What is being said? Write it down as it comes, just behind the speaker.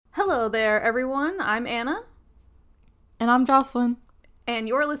Hello there, everyone. I'm Anna. And I'm Jocelyn. And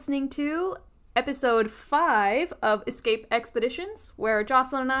you're listening to episode 5 of Escape Expeditions, where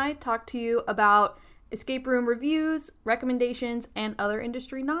Jocelyn and I talk to you about escape room reviews, recommendations, and other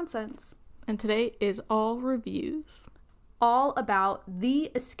industry nonsense. And today is all reviews. All about The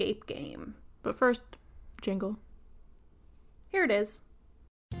Escape Game. But first, jingle. Here it is.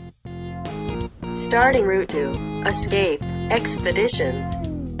 Starting route to Escape Expeditions.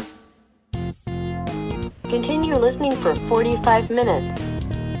 Continue listening for 45 minutes.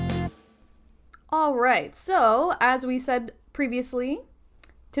 Alright, so as we said previously,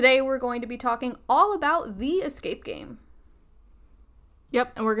 today we're going to be talking all about The Escape Game.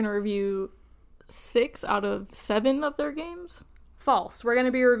 Yep, and we're going to review 6 out of 7 of their games. False. We're going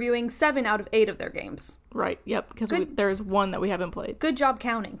to be reviewing 7 out of 8 of their games. Right, yep, because there's one that we haven't played. Good job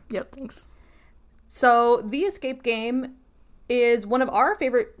counting. Yep, thanks. So, The Escape Game is one of our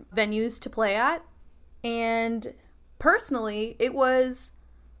favorite venues to play at, and personally, it was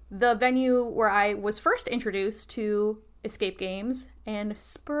the venue where I was first introduced to escape games and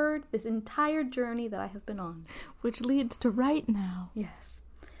spurred this entire journey that I have been on. Which leads to right now. Yes.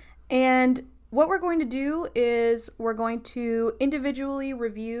 And what we're going to do is we're going to individually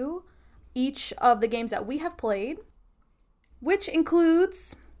review each of the games that we have played, which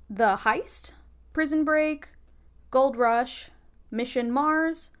includes The Heist, Prison Break, Gold Rush, Mission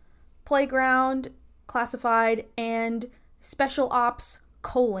Mars, Playground, Classified, and Special Ops,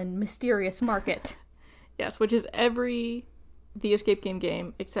 Mysterious Market. Yes, which is every The Escape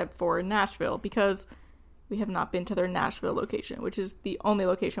game except for Nashville, because we have not been to their Nashville location, which is the only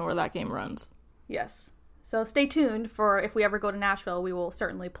location where that game runs. Yes. So stay tuned for if we ever go to Nashville, we will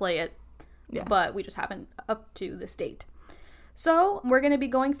certainly play it. Yeah. But we just haven't up to this date. So we're going to be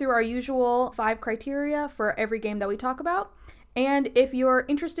going through our usual 5 criteria for every game that we talk about. And if you're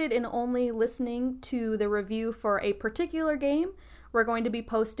interested in only listening to the review for a particular game, we're going to be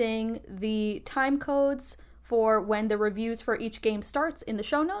posting the time codes for when the reviews for each game starts in the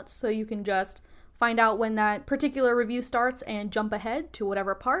show notes. So you can just find out when that particular review starts and jump ahead to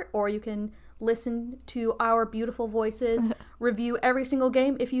whatever part, or you can listen to our beautiful voices review every single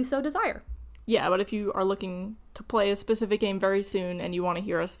game if you so desire. Yeah, but if you are looking to play a specific game very soon and you want to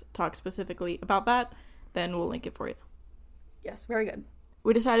hear us talk specifically about that, then we'll link it for you. Yes, very good.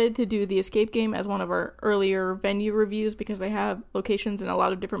 We decided to do The Escape Game as one of our earlier venue reviews because they have locations in a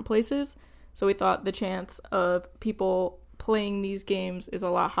lot of different places. So we thought the chance of people playing these games is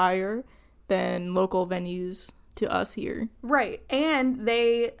a lot higher than local venues to us here. Right. And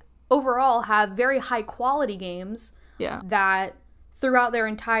they overall have very high quality games that throughout their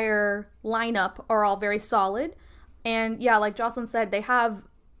entire lineup are all very solid. And yeah, like Jocelyn said, they have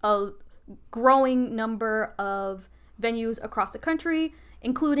a growing number of venues across the country,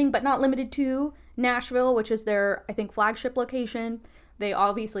 including but not limited to Nashville, which is their, I think, flagship location. They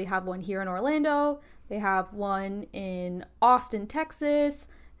obviously have one here in Orlando. They have one in Austin, Texas,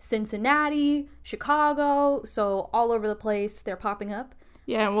 Cincinnati, Chicago. So all over the place, they're popping up.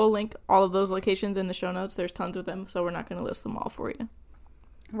 Yeah, and we'll link all of those locations in the show notes. There's tons of them, so we're not going to list them all for you.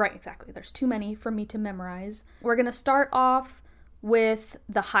 Right, exactly. There's too many for me to memorize. We're going to start off with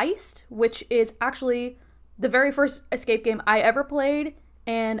The Heist, which is actually the very first escape game I ever played,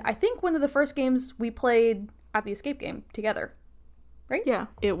 and I think one of the first games we played at the escape game together. Right? Yeah,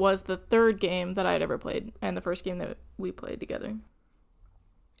 it was the third game that I had ever played, and the first game that we played together.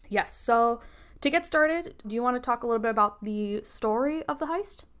 Yes, so to get started, do you want to talk a little bit about the story of The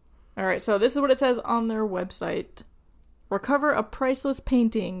Heist? Alright, so this is what it says on their website. Recover a priceless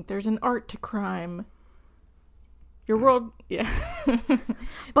painting. There's an art to crime. Your world... Yeah.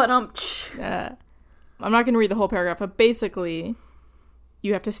 But, I'm not going to read the whole paragraph, but basically,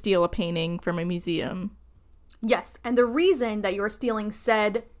 you have to steal a painting from a museum. Yes, and the reason that you're stealing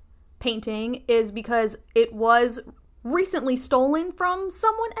said painting is because it was recently stolen from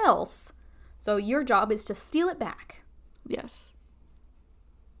someone else. So your job is to steal it back. Yes.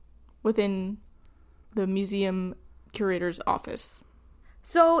 Within the museum curator's office.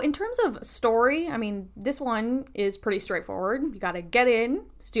 So in terms of story, I mean, this one is pretty straightforward. You gotta get in,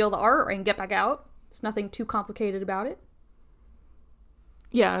 steal the art, and get back out. There's nothing too complicated about it.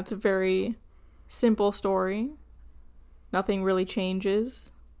 Yeah, it's a very simple story. Nothing really changes.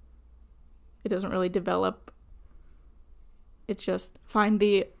 It doesn't really develop. It's just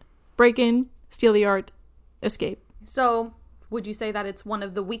break in, steal the art, escape. So, would you say that it's one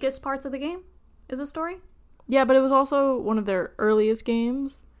of the weakest parts of the game, is a story? Yeah, but it was also one of their earliest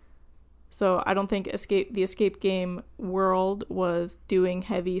games. So I don't think the escape game world was doing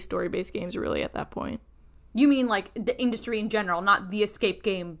heavy story-based games really at that point. You mean like the industry in general, not the escape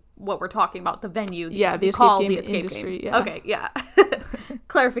game, what we're talking about, the venue. Yeah, the escape game industry. Yeah. Okay, yeah.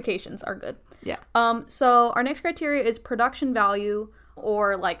 Clarifications are good. Yeah. So our next criteria is production value,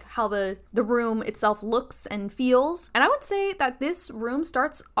 or like how the room itself looks and feels. And I would say that this room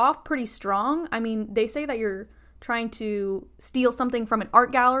starts off pretty strong. I mean, they say that you're trying to steal something from an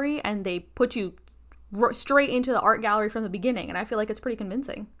art gallery, and they put you straight into the art gallery from the beginning, and I feel like it's pretty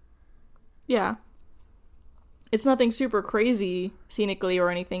convincing. Yeah. It's nothing super crazy scenically or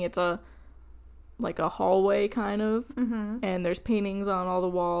anything. It's like a hallway kind of, and there's paintings on all the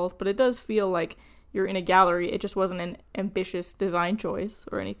walls, but it does feel like you're in a gallery. It just wasn't an ambitious design choice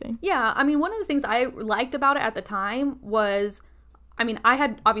or anything. Yeah, I mean, one of the things I liked about it at the time was, I mean, I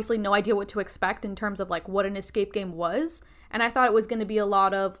had obviously no idea what to expect in terms of like what an escape game was, and I thought it was going to be a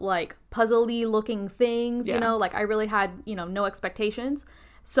lot of like puzzly looking things, you know, like I really had, you know, no expectations.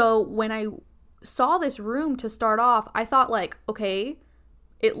 So when I saw this room to start off, I thought like, okay,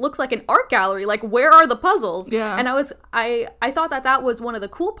 it looks like an art gallery, like where are the puzzles? Yeah. And I thought that was one of the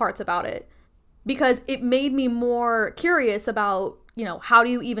cool parts about it, because it made me more curious about, you know, how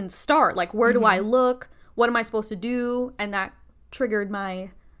do you even start? Like, where do I look? What am I supposed to do? And that triggered my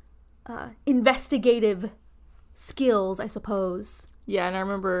investigative skills, I suppose. Yeah, and I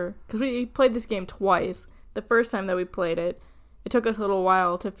remember, because we played this game twice. The first time that we played it, it took us a little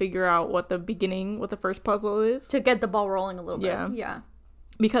while to figure out what the first puzzle is. To get the ball rolling a little bit. Yeah. Yeah.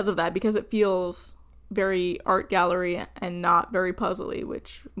 Because of that, because it feels very art gallery and not very puzzly,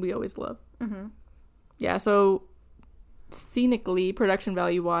 which we always love. Yeah, so scenically, production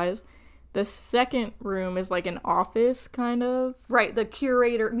value wise, the second room is like an office kind of. Right,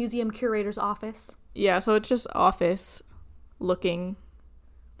 the museum curator's office. Yeah, so it's just office looking,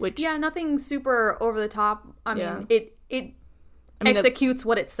 which... Yeah, nothing super over the top. I mean, it executes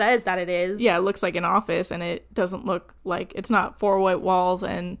what it says that it is. Yeah, it looks like an office, and it doesn't look like... It's not 4 white walls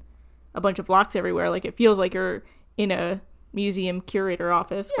and a bunch of locks everywhere. Like, it feels like you're in a museum curator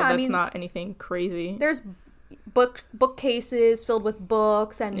office, but that's not anything crazy. There's bookcases filled with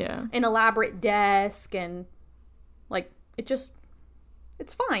books and an elaborate desk, and like it's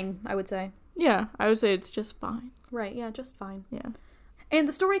fine, I would say. Yeah, I would say it's just fine. Right, yeah, just fine. Yeah. And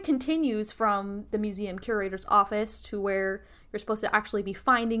the story continues from the museum curator's office to where you're supposed to actually be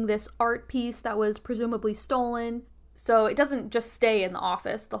finding this art piece that was presumably stolen. So it doesn't just stay in the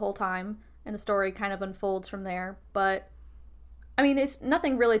office the whole time, and the story kind of unfolds from there. But I mean, it's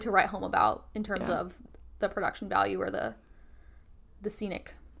nothing really to write home about in terms of the production value or the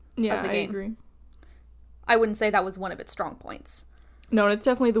scenic of the game. I agree. I wouldn't say that was one of its strong points. No, and it's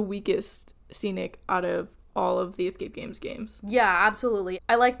definitely the weakest scenic out of all of the Escape games. Yeah, absolutely.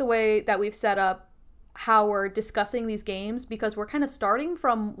 I like the way that we've set up how we're discussing these games, because we're kind of starting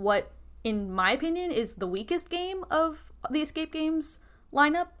from what, in my opinion, is the weakest game of the Escape games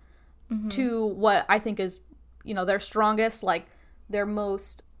lineup to what I think is, you know, their strongest, like their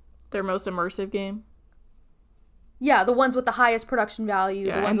most immersive game. Yeah, the ones with the highest production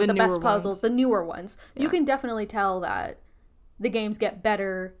value, the ones with the best puzzles, the newer ones. Yeah. You can definitely tell that the games get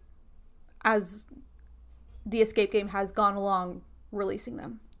better as the Escape game has gone along releasing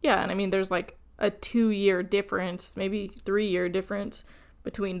them. Yeah, and I mean, there's like a 2-year difference, maybe 3-year difference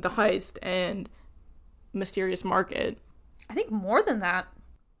between The Heist and Mysterious Market. I think more than that.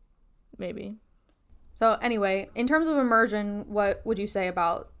 Maybe. So anyway, in terms of immersion, what would you say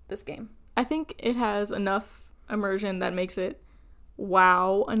about this game? I think it has enough immersion that makes it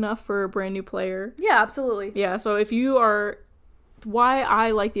wow enough for a brand new player. Yeah, absolutely. Yeah, so if you are... Why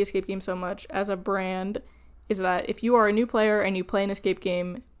I like the Escape game so much as a brand is that if you are a new player and you play an Escape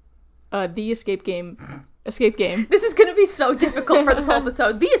game, the Escape game... Escape game. This is going to be so difficult for this whole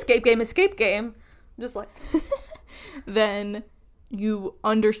episode. The Escape game. I'm just like... Then you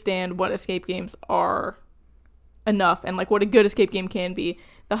understand what Escape games are enough, and like what a good Escape game can be.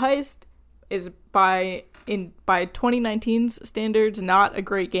 The Heist is by 2019's standards not a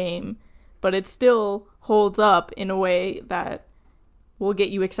great game, but it still holds up in a way that will get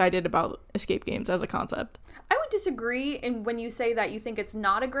you excited about Escape games as a concept. I would disagree when you say that you think it's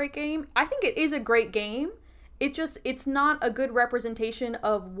not a great game. I think it is a great game. It's not a good representation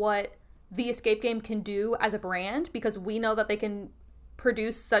of what the Escape game can do as a brand, because we know that they can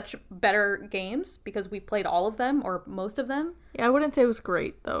produce such better games because we've played all of them or most of them. Yeah, I wouldn't say it was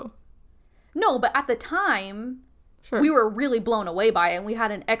great though. No, but at the time, we were really blown away by it, and we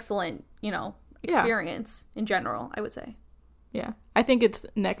had an excellent, experience in general, I would say. Yeah. I think it's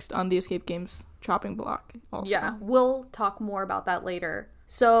next on the Escape games chopping block also. Yeah, we'll talk more about that later.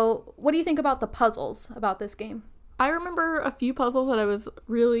 So, what do you think about the puzzles about this game? I remember a few puzzles that I was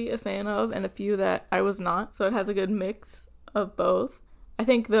really a fan of and a few that I was not, so it has a good mix of both. I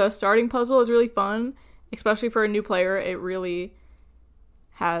think the starting puzzle is really fun, especially for a new player. It really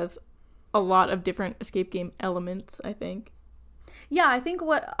has a lot of different escape game elements, I think. Yeah, I think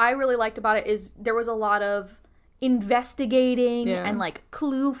what I really liked about it is there was a lot of investigating and, like,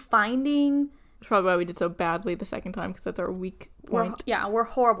 clue finding. That's probably why we did so badly the second time, because that's our weak point. We're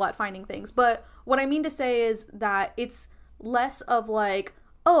horrible at finding things. But what I mean to say is that it's less of, like,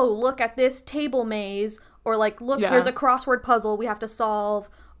 oh, look at this table maze, or, like, look, here's a crossword puzzle we have to solve,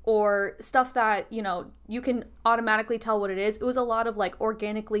 or stuff that, you know, you can automatically tell what it is. It was a lot of, like,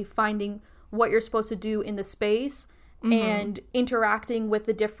 organically finding what you're supposed to do in the space and interacting with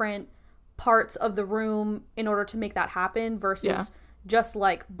the different parts of the room in order to make that happen versus just,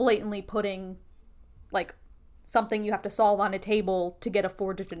 like, blatantly putting, like, something you have to solve on a table to get a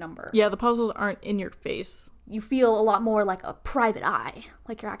 4-digit number. Yeah, the puzzles aren't in your face. You feel a lot more like a private eye,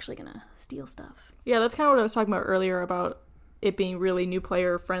 like you're actually gonna steal stuff. Yeah, that's kind of what I was talking about earlier about it being really new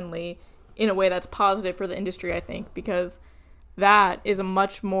player friendly in a way that's positive for the industry, I think, because that is a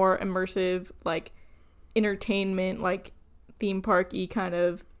much more immersive, like, entertainment, like, theme park-y kind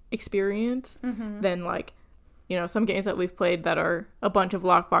of experience than, like, you know, some games that we've played that are a bunch of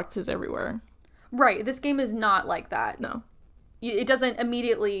lockboxes everywhere. Right, this game is not like that. No. It doesn't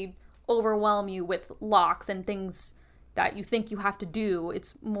immediately overwhelm you with locks and things that you think you have to do.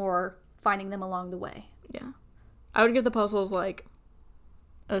 It's more finding them along the way. Yeah. I would give the puzzles, like,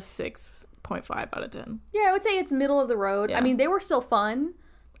 a 6.5 out of 10. Yeah, I would say it's middle of the road. Yeah. I mean, they were still fun.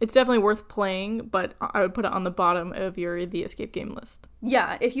 It's definitely worth playing, but I would put it on the bottom of the escape game list.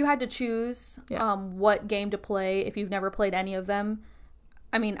 Yeah, if you had to choose what game to play, if you've never played any of them,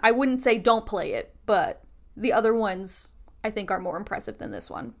 I mean, I wouldn't say don't play it, but the other ones I think are more impressive than this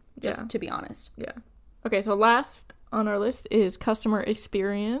one, just to be honest. Yeah. Okay, so last on our list is customer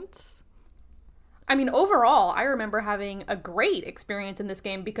experience. I mean, overall, I remember having a great experience in this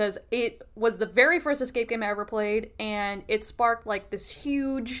game because it was the very first escape game I ever played, and it sparked, like, this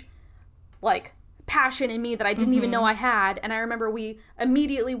huge, like, passion in me that I didn't even know I had. And I remember we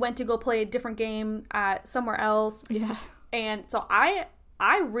immediately went to go play a different game at somewhere else. Yeah. And so I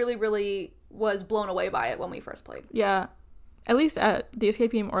really, really was blown away by it when we first played. Yeah. At least at the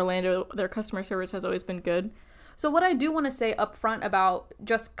Escape Game Orlando, their customer service has always been good. So what I do want to say up front about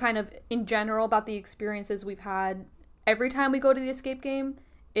just kind of in general about the experiences we've had every time we go to the escape game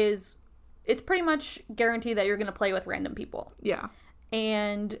is it's pretty much guaranteed that you're going to play with random people. Yeah.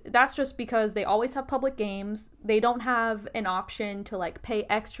 And that's just because they always have public games. They don't have an option to, like, pay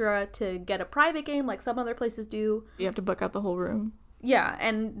extra to get a private game like some other places do. You have to book out the whole room. Yeah,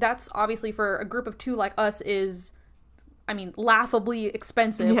 and that's obviously for a group of two like us is, I mean, laughably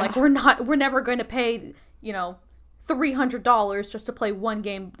expensive. Yeah. Like, we're never going to pay, you know, $300 just to play one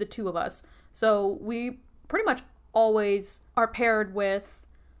game, the two of us. So we pretty much always are paired with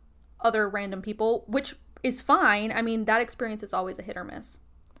other random people, which is fine. I mean, that experience is always a hit or miss.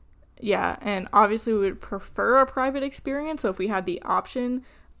 Yeah, and obviously we would prefer a private experience. So if we had the option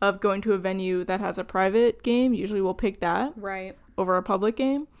of going to a venue that has a private game, usually we'll pick that over a public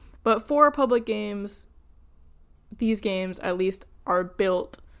game. But for public games, these games at least are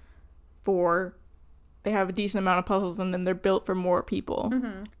built for, they have a decent amount of puzzles in them. They're built for more people.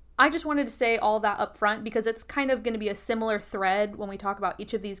 I just wanted to say all that up front because it's kind of going to be a similar thread when we talk about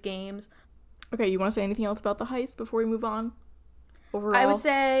each of these games. Okay, you want to say anything else about the heist before we move on? Overall? I would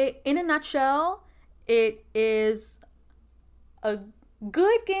say, in a nutshell, it is a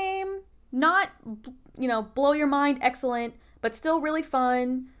good game. Not, you know, blow your mind, excellent, but still really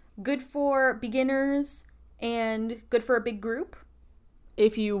fun. Good for beginners and good for a big group.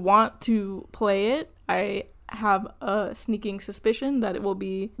 If you want to play it, I have a sneaking suspicion that it will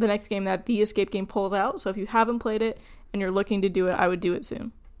be the next game that the escape game pulls out. So if you haven't played it and you're looking to do it, I would do it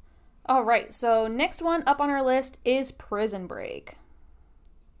soon. All right, so next one up on our list is Prison Break.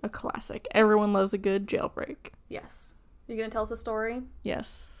 A classic. Everyone loves a good jailbreak. Yes. You gonna tell us a story?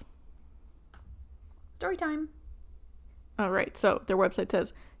 Yes. Story time. All right, so their website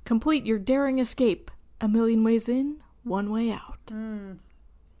says, complete your daring escape. A million ways in, one way out. The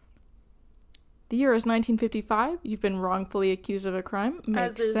year is 1955. You've been wrongfully accused of a crime.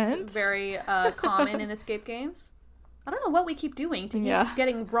 Makes sense. As is very common in escape games. I don't know what we keep doing to keep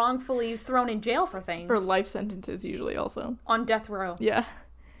getting wrongfully thrown in jail for things. For life sentences, usually, also. On death row. Yeah.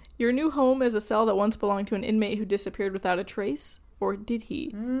 Your new home is a cell that once belonged to an inmate who disappeared without a trace. Or did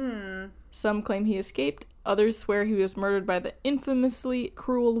he? Some claim he escaped. Others swear he was murdered by the infamously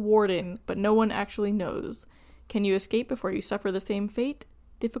cruel warden, but no one actually knows. Can you escape before you suffer the same fate?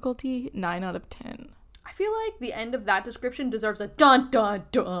 Difficulty 9 out of 10. I feel like the end of that description deserves a dun dun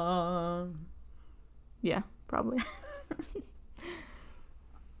dun. Yeah, probably.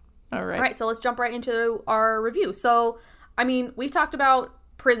 All right, so let's jump right into our review. So, I mean, we've talked about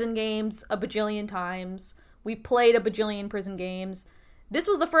prison games a bajillion times. We've played a bajillion prison games. This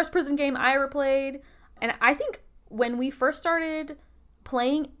was the first prison game I ever played, and I think when we first started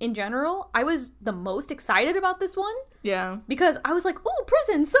playing in general, I was the most excited about this one. Yeah. Because I was like, ooh,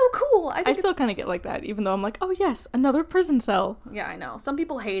 prison, so cool. I still kind of get like that, even though I'm like, oh yes, another prison cell. Yeah, I know. Some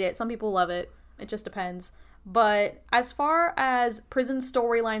people hate it, some people love it. It just depends. But as far as prison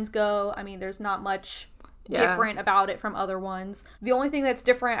storylines go, I mean, there's not much different about it from other ones. The only thing that's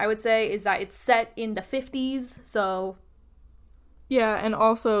different, I would say, is that it's set in the 50s, so... Yeah, and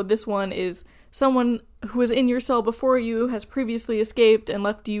also this one is someone who was in your cell before you has previously escaped and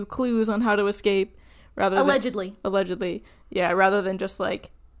left you clues on how to escape, allegedly. Yeah, rather than just, like,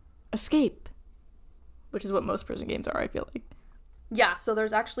 escape, which is what most prison games are, I feel like. Yeah, so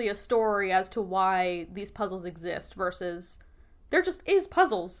there's actually a story as to why these puzzles exist versus there just is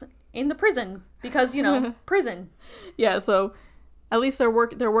puzzles in the prison because, you know, prison. Yeah, so at least they're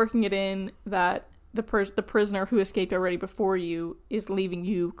working it in that the prisoner who escaped already before you is leaving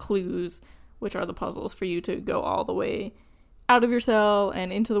you clues, which are the puzzles for you to go all the way out of your cell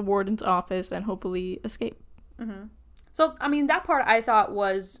and into the warden's office and hopefully escape. Mm-hmm. So, I mean, that part I thought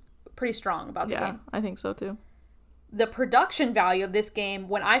was pretty strong about the game. Yeah, I think so too. The production value of this game,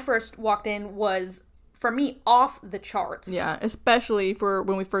 when I first walked in, was, for me, off the charts. Yeah, especially for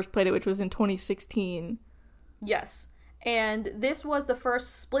when we first played it, which was in 2016. Yes. And this was the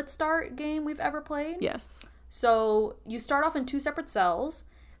first split start game we've ever played. Yes. So you start off in 2 separate cells.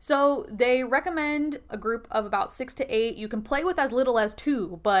 So they recommend a group of about 6 to 8. You can play with as little as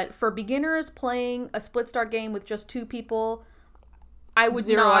 2, but for beginners playing a split start game with just 2 people, I would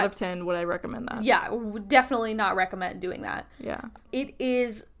 0 out of 10 would I recommend that. Yeah, would definitely not recommend doing that. Yeah. It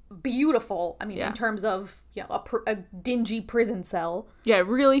is beautiful. I mean, in terms of, you know, a dingy prison cell. Yeah, it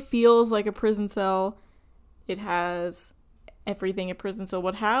really feels like a prison cell. It has everything a prison cell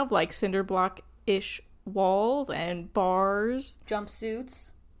would have, like cinder block-ish walls and bars.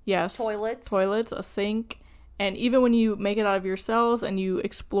 Jumpsuits. Yes. Toilets, a sink. And even when you make it out of your cells and you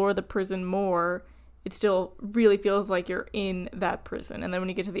explore the prison more, it still really feels like you're in that prison. And then when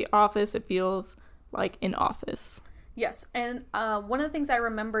you get to the office, it feels like an office. Yes, and one of the things I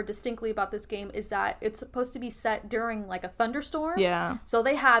remember distinctly about this game is that it's supposed to be set during, like, a thunderstorm. Yeah. So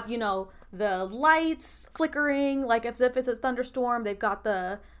they have, you know, the lights flickering, like as if it's a thunderstorm. They've got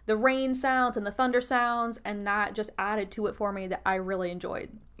the rain sounds and the thunder sounds, and that just added to it for me that I really enjoyed.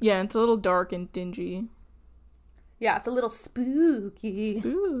 Yeah, it's a little dark and dingy. Yeah, it's a little spooky.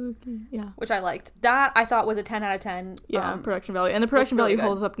 Yeah. Which I liked. That, I thought, was a 10 out of 10. Yeah, production value. And the production value really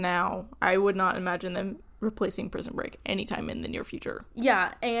holds up now. I would not imagine them replacing Prison Break anytime in the near future.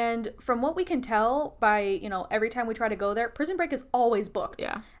 Yeah, and from what we can tell by, you know, every time we try to go there, Prison Break is always booked.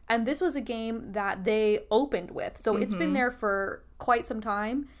 Yeah. And this was a game that they opened with. So it's been there for quite some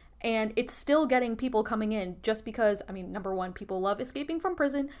time, and it's still getting people coming in just because, I mean, number one, people love escaping from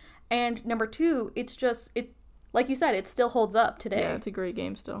prison, and number two, it's just, it, like you said, it still holds up today. Yeah, it's a great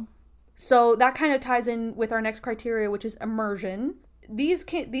game still. So that kind of ties in with our next criteria, which is immersion. These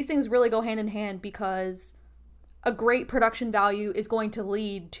things really go hand in hand because a great production value is going to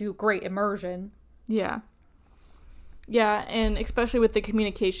lead to great immersion. Yeah. Yeah, and especially with the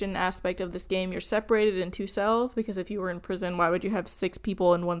communication aspect of this game, you're separated in 2 cells, because if you were in prison, why would you have 6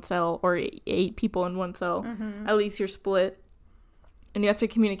 people in one cell or 8 people in one cell? Mm-hmm. At least you're split. And you have to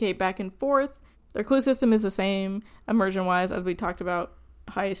communicate back and forth. Their clue system is the same, immersion-wise, as we talked about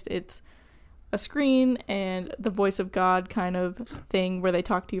Heist. It's a screen and the voice of God kind of thing where they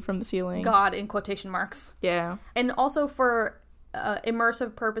talk to you from the ceiling. God in quotation marks. Yeah. And also for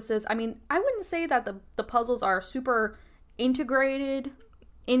immersive purposes, I mean, I wouldn't say that the puzzles are super integrated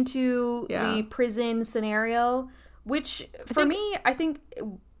into the prison scenario, which for me, I think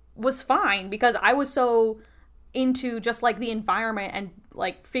was fine because I was so into just like the environment and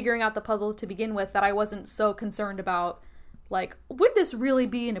like figuring out the puzzles to begin with that I wasn't so concerned about like, would this really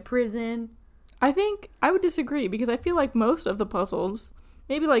be in a prison? I think I would disagree because I feel like most of the puzzles,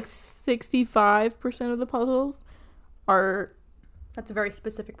 maybe like 65% of the puzzles are... That's a very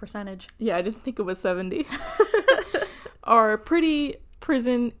specific percentage. Yeah, I didn't think it was 70. Are pretty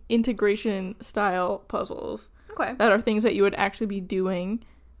prison integration style puzzles. Okay. That are things that you would actually be doing.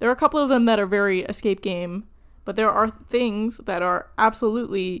 There are a couple of them that are very escape game, but there are things that are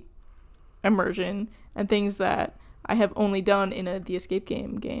absolutely immersion and things that I have only done in the escape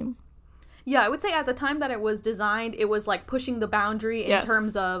game. Yeah, I would say at the time that it was designed, it was like pushing the boundary in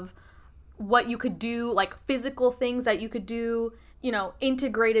terms of what you could do, like physical things that you could do, you know,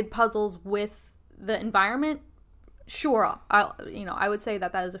 integrated puzzles with the environment, sure, I would say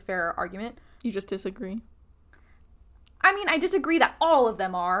that is a fair argument. You just disagree? I mean, I disagree that all of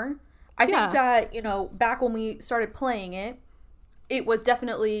them are. I think that, you know, back when we started playing it, it was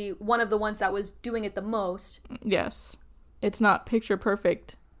definitely one of the ones that was doing it the most. Yes. It's not picture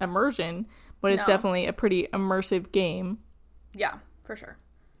perfect immersion, but it's definitely a pretty immersive game. Yeah, for sure.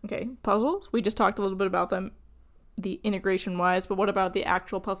 Okay, puzzles? We just talked a little bit about them, the integration-wise, but what about the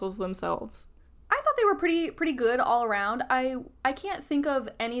actual puzzles themselves? I thought they were pretty good all around. I can't think of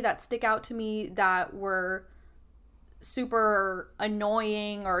any that stick out to me that were super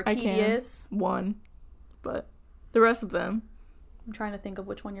annoying or tedious. One, but the rest of them. I'm trying to think of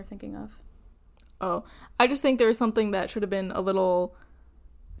which one you're thinking of. Oh, I just think there's something that should have been a little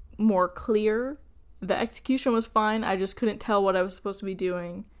more clear. The execution was fine. I just couldn't tell what I was supposed to be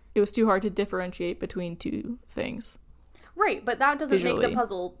doing. It was too hard to differentiate between two things. Right, but that doesn't Visually. make the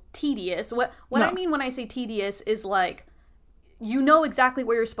puzzle tedious. What I mean when I say tedious is like, you know exactly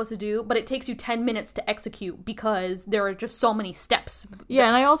what you're supposed to do, but it takes you 10 minutes to execute because there are just so many steps. Yeah,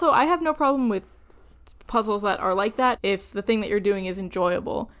 and I have no problem with puzzles that are like that if the thing that you're doing is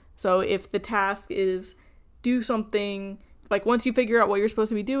enjoyable. So if the task is do something, like once you figure out what you're supposed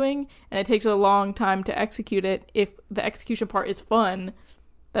to be doing and it takes a long time to execute it, if the execution part is fun,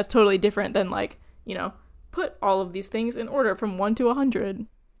 that's totally different than like, you know, put all of these things in order from 1 to 100.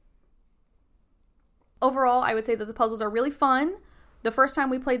 Overall, I would say that the puzzles are really fun. The first time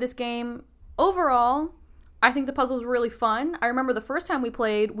we played this game, overall, I think the puzzles were really fun. I remember the first time we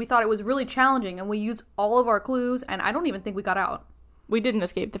played, we thought it was really challenging, and we used all of our clues, and I don't even think we got out. We didn't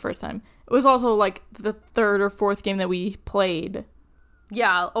escape the first time. It was also like the third or fourth game that we played.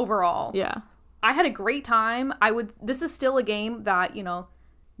 Yeah, overall. Yeah. I had a great time. This is still a game that, you know,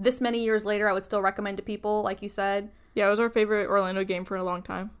 this many years later, I would still recommend to people, like you said. Yeah, it was our favorite Orlando game for a long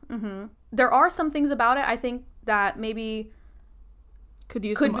time. Mm-hmm. There are some things about it, I think, that maybe could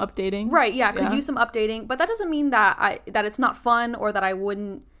use some updating. Right, yeah, could use some updating. But that doesn't mean that it's not fun or that I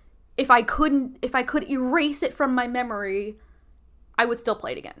wouldn't... If I could erase it from my memory, I would still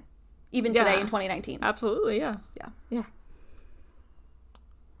play it again. Even today in 2019. Absolutely, yeah. Yeah. Yeah.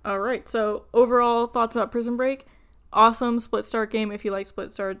 All right, so overall thoughts about Prison Break. Awesome split start game. If you like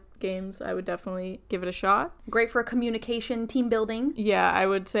split start games, I would definitely give it a shot. Great for communication, team building. Yeah, I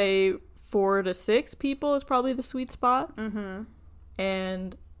would say 4 to 6 people is probably the sweet spot. Mm-hmm.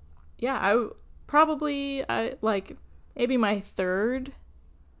 And yeah, I like maybe my third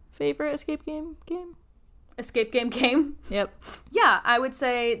favorite escape game. Escape game? Yep. Yeah, I would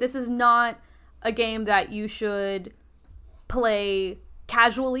say this is not a game that you should play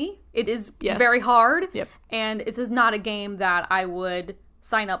casually. It is very hard. Yep. And this is not a game that I would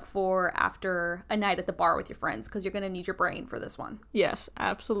sign up for after a night at the bar with your friends, because you're going to need your brain for this one. Yes,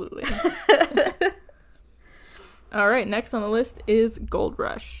 absolutely. All right, next on the list is Gold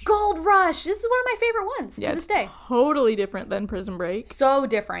Rush. Gold Rush! This is one of my favorite ones to this day. Totally different than Prison Break. So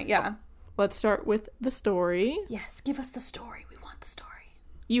different, yeah. Let's start with the story. Yes, give us the story. We want the story.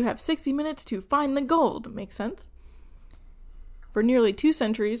 You have 60 minutes to find the gold. Makes sense. For nearly 2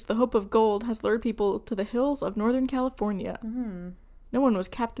 centuries, the hope of gold has lured people to the hills of Northern California. Mm-hmm. No one was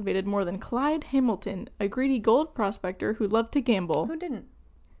captivated more than Clyde Hamilton, a greedy gold prospector who loved to gamble. Who didn't?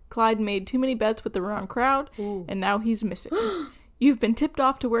 Clyde made too many bets with the wrong crowd, and now he's missing. You've been tipped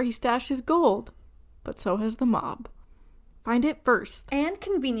off to where he stashed his gold, but so has the mob. Find it first. And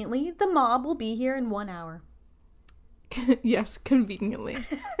conveniently, the mob will be here in 1 hour. Yes, conveniently.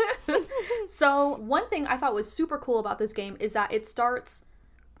 So, one thing I thought was super cool about this game is that it starts,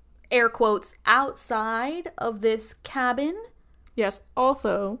 air quotes, outside of this cabin. Yes,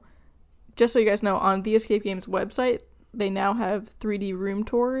 also, just so you guys know, on the Escape Games website, they now have 3D room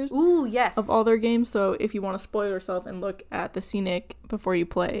tours. Ooh, yes. Of all their games, so if you want to spoil yourself and look at the scenic before you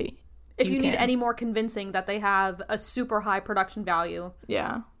play, if you need any more convincing that they have a super high production value,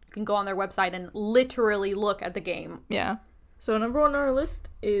 yeah, you can go on their website and literally look at the game. Yeah. So number 1 on our list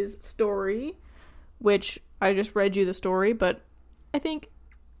is story, which I just read you the story, but I think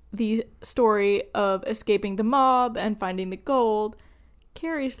the story of escaping the mob and finding the gold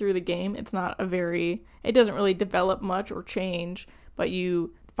carries through the game. It doesn't really develop much or change, but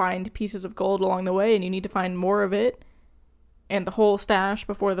you find pieces of gold along the way and you need to find more of it and the whole stash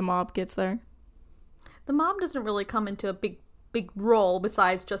before the mob gets there. The mob doesn't really come into a big role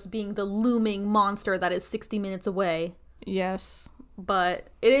besides just being the looming monster that is 60 minutes away. Yes. But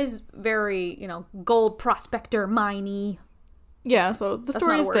it is very, gold prospector miney. Yeah, so the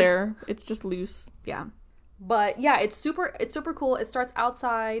story is there. It's just loose. Yeah. But yeah, it's super cool. It starts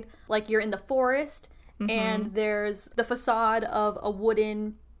outside, like you're in the forest, and there's the facade of a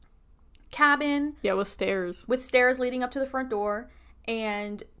wooden cabin. Yeah, with stairs. With stairs leading up to the front door.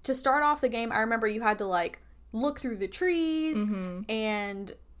 And to start off the game, I remember you had to, like, look through the trees,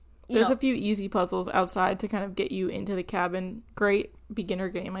 and there's a few easy puzzles outside to kind of get you into the cabin. Great beginner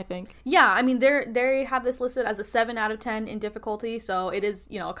game, I think. Yeah, I mean, they have this listed as a 7 out of 10 in difficulty, so it is,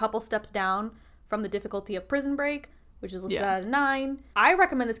 a couple steps down from the difficulty of Prison Break, which is listed at a 9. I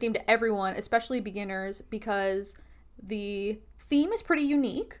recommend this game to everyone, especially beginners, because the theme is pretty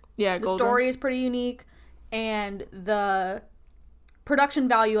unique. Yeah, the story is pretty unique, and the production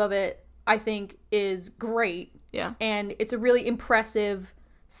value of it, I think, is great. Yeah. And it's a really impressive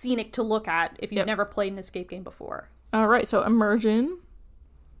scenic to look at if you've never played an escape game before. All right, so Immersion.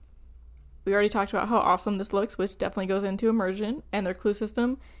 We already talked about how awesome this looks, which definitely goes into Immersion, and their clue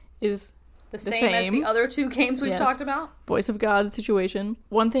system is the same as the other 2 games we've talked about. Voice of God situation.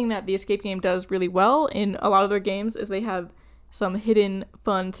 One thing that the escape game does really well in a lot of their games is they have some hidden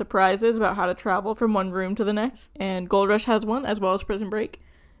fun surprises about how to travel from one room to the next. And Gold Rush has one, as well as Prison Break.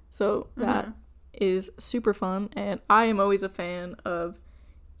 So that is super fun. And I am always a fan of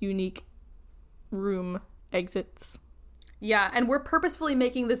unique room exits. Yeah, and we're purposefully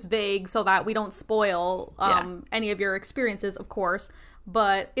making this vague so that we don't spoil any of your experiences, of course.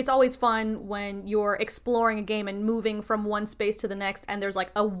 But it's always fun when you're exploring a game and moving from one space to the next, and there's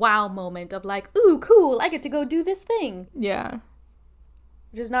like a wow moment of like, ooh, cool, I get to go do this thing. Yeah.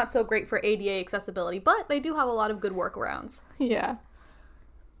 Which is not so great for ADA accessibility, but they do have a lot of good workarounds. Yeah.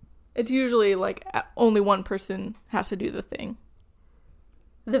 It's usually like only one person has to do the thing.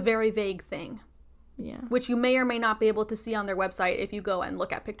 The very vague thing. Yeah. Which you may or may not be able to see on their website if you go and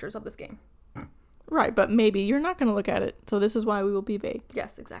look at pictures of this game. Right, but maybe you're not going to look at it, so this is why we will be vague.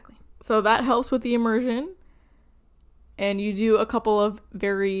 Yes, exactly. So that helps with the immersion, and you do a couple of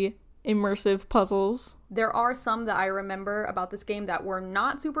very immersive puzzles. There are some that I remember about this game that were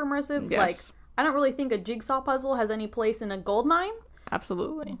not super immersive. Yes. Like, I don't really think a jigsaw puzzle has any place in a gold mine.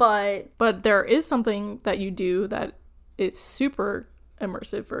 Absolutely. But there is something that you do that is super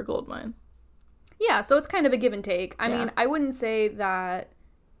immersive for a gold mine. Yeah, so it's kind of a give and take. I mean, I wouldn't say that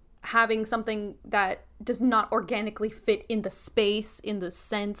having something that does not organically fit in the space, in the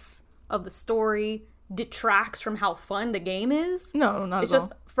sense of the story, detracts from how fun the game is. No, not it's at all.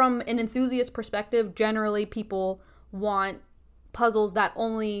 It's just from an enthusiast perspective, generally people want puzzles that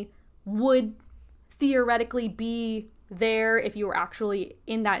only would theoretically be there if you were actually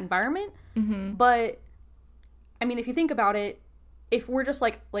in that environment. Mm-hmm. But, I mean, if you think about it, if we're just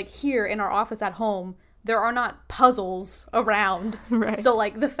like here in our office at home, there are not puzzles around. Right. So,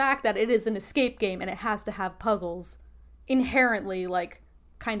 like, the fact that it is an escape game and it has to have puzzles inherently, like,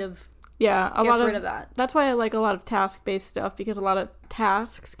 kind of gets rid of that. That's why I like a lot of task-based stuff, because a lot of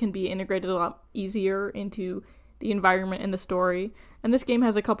tasks can be integrated a lot easier into the environment and the story. And this game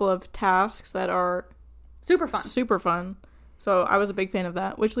has a couple of tasks that are super fun. Super fun. So I was a big fan of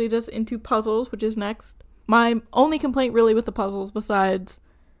that, which leads us into puzzles, which is next. My only complaint really with the puzzles, besides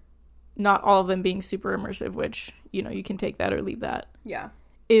not all of them being super immersive, which, you can take that or leave that. Yeah.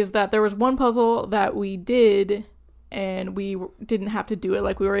 Is that there was one puzzle that we did and we didn't have to do it.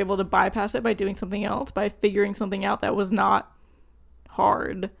 Like, we were able to bypass it by doing something else, by figuring something out that was not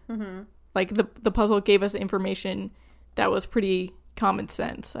hard. Mm-hmm. Like, the puzzle gave us information that was pretty common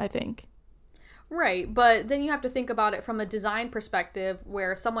sense, I think. Right, but then you have to think about it from a design perspective,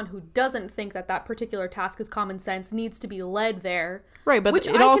 where someone who doesn't think that particular task is common sense needs to be led there. Right, but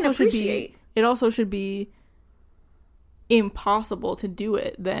it also should be impossible to do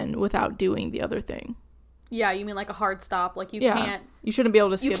it then without doing the other thing. Yeah, you mean like a hard stop? Like, you can't... You shouldn't be able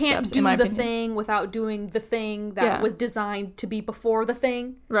to skip steps, in my opinion. You can't do the thing without doing the thing that was designed to be before the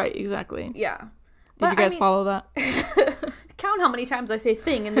thing. Right, exactly. Yeah. Did you guys follow that? Count how many times I say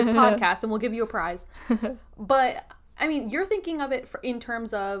thing in this podcast and we'll give you a prize. But, I mean, you're thinking of it in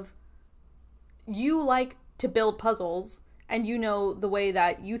terms of you like to build puzzles and you know the way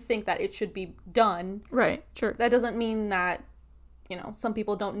that you think that it should be done. Right, sure. That doesn't mean that, some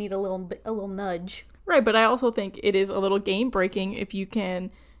people don't need a little nudge. Right, but I also think it is a little game breaking if you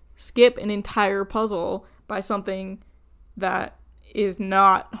can skip an entire puzzle by something that is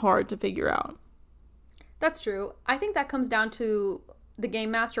not hard to figure out. That's true. I think that comes down to the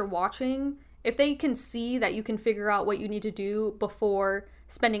game master watching. If they can see that you can figure out what you need to do before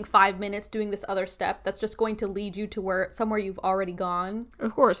spending 5 minutes doing this other step, that's just going to lead you to somewhere you've already gone.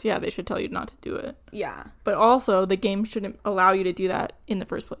 Of course, yeah, they should tell you not to do it. Yeah. But also, the game shouldn't allow you to do that in the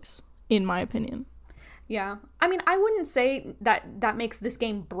first place, in my opinion. Yeah. I mean, I wouldn't say that makes this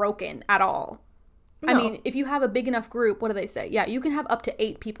game broken at all. No. I mean, if you have a big enough group, what do they say? Yeah, you can have up to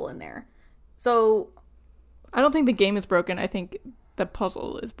 8 people in there. So I don't think the game is broken. I think the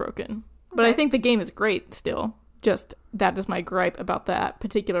puzzle is broken. But I think the game is great still. Just that is my gripe about that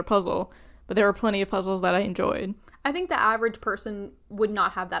particular puzzle. But there were plenty of puzzles that I enjoyed. I think the average person would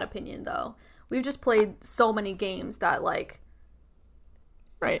not have that opinion, though. We've just played so many games that, like...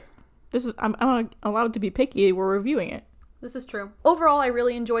 Right. I'm allowed to be picky. We're reviewing it. This is true. Overall, I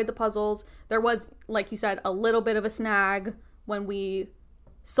really enjoyed the puzzles. There was, like you said, a little bit of a snag when we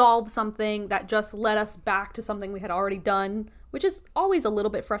solved something that just led us back to something we had already done, which is always a little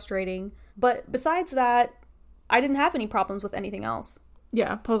bit frustrating. But besides that, I didn't have any problems with anything else.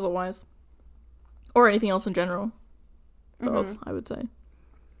 Yeah, puzzle-wise. Or anything else in general. Both, I would say.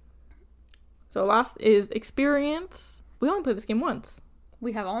 So last is experience. We only played this game once.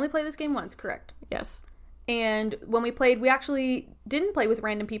 We have only played this game once, correct? Yes. And when we played, we actually didn't play with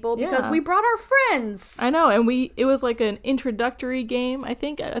random people because we brought our friends. I know, and it was like an introductory game, I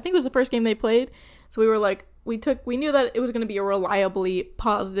think. I think it was the first game they played. So we were like, we knew that it was going to be a reliably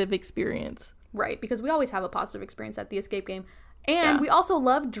positive experience. Right, because we always have a positive experience at the escape game. And we also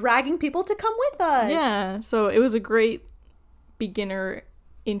love dragging people to come with us. Yeah, so it was a great beginner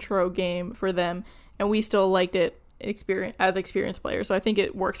intro game for them, and we still liked it as experienced players, so I think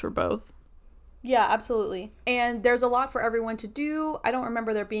it works for both. Yeah, absolutely. And there's a lot for everyone to do. I don't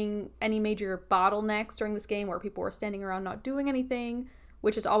remember there being any major bottlenecks during this game where people were standing around not doing anything,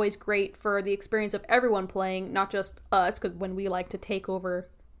 which is always great for the experience of everyone playing, not just us, because when we like to take over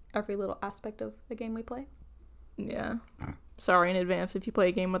every little aspect of the game we play. Yeah. Sorry in advance if you play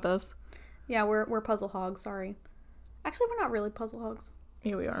a game with us. Yeah, we're puzzle hogs, sorry. Actually, we're not really puzzle hogs.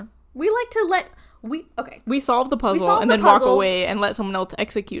 Here we are. We like to We solve the puzzle and then walk away and let someone else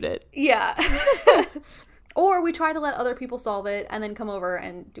execute it. Yeah. Or we try to let other people solve it and then come over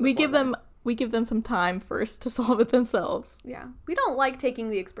and do it. We give them some time first to solve it themselves. Yeah. We don't like taking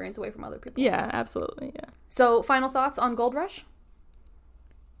the experience away from other people. Yeah, absolutely, yeah. So, final thoughts on Gold Rush?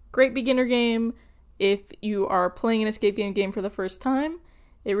 Great beginner game. If you are playing an escape game for the first time,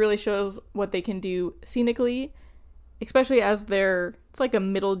 it really shows what they can do scenically, especially as it's like a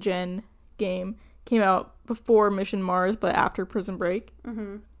middle gen game. Came out before Mission Mars, but after Prison Break.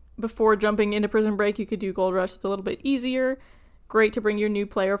 Mm-hmm. Before jumping into Prison Break, you could do Gold Rush. It's a little bit easier. Great to bring your new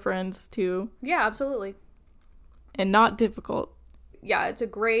player friends to. Yeah, absolutely. And not difficult. Yeah, it's a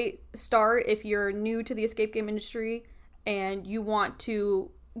great start if you're new to the escape game industry and you want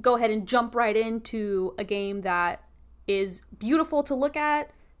to go ahead and jump right into a game that is beautiful to look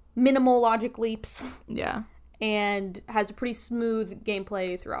at, minimal logic leaps. Yeah. And has a pretty smooth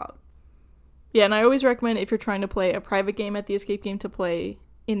gameplay throughout. Yeah, and I always recommend if you're trying to play a private game at the escape game to play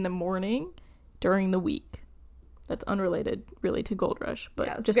in the morning during the week. That's unrelated, really, to Gold Rush. But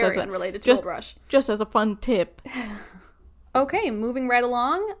yeah, it's just very unrelated to Gold Rush. Just as a fun tip. Okay, moving right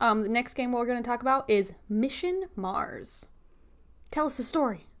along. The next game we're going to talk about is Mission Mars. Tell us the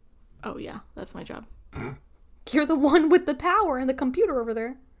story. Oh, yeah, that's my job. You're the one with the power and the computer over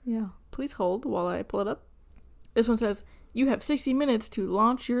there. Yeah, please hold while I pull it up. This one says, you have 60 minutes to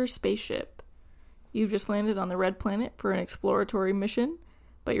launch your spaceship. You've just landed on the Red Planet for an exploratory mission,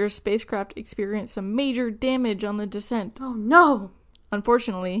 but your spacecraft experienced some major damage on the descent. Oh, no!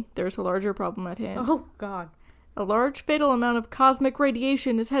 Unfortunately, there's a larger problem at hand. Oh, God. A large fatal amount of cosmic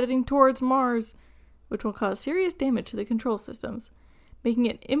radiation is heading towards Mars, which will cause serious damage to the control systems, making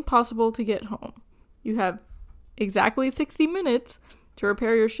it impossible to get home. You have exactly 60 minutes to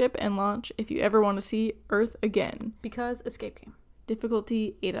repair your ship and launch if you ever want to see Earth again. Because escape game.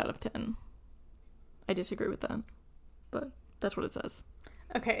 Difficulty 8 out of 10. I disagree with that, but that's what it says.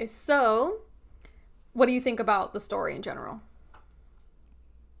 Okay, so what do you think about the story in general?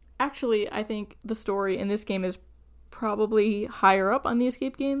 Actually, I think the story in this game is probably higher up on the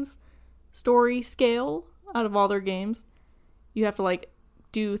escape games story scale out of all their games. You have to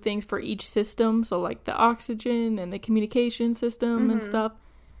do things for each system, so the oxygen and the communication system and stuff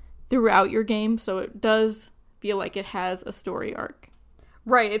throughout your game, so it does feel like it has a story arc.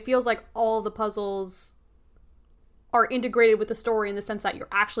 Right, it feels like all the puzzles are integrated with the story in the sense that you're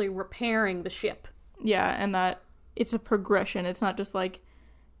actually repairing the ship. Yeah, and that it's a progression. It's not just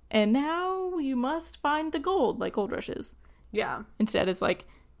and now you must find the gold, like Gold Rush is. Yeah. Instead, it's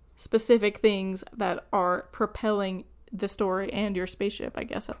specific things that are propelling the story and your spaceship, I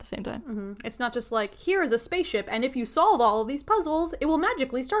guess, at the same time. Mm-hmm. It's not just here is a spaceship, and if you solve all of these puzzles, it will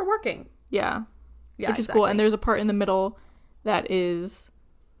magically start working. Yeah. Yeah, which is cool. And there's a part in the middle that is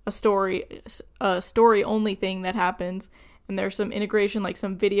a story-only thing that happens, and there's some integration,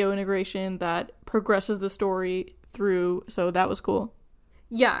 some video integration that progresses the story through, so that was cool.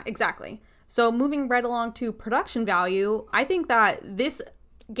 Yeah, exactly. So moving right along to production value, I think that this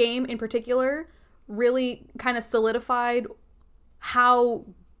game in particular really kind of solidified how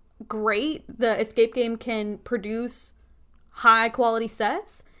great the escape game can produce high quality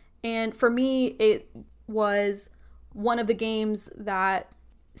sets. And for me, it was one of the games that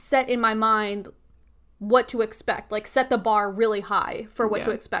set in my mind what to expect, like set the bar really high for what to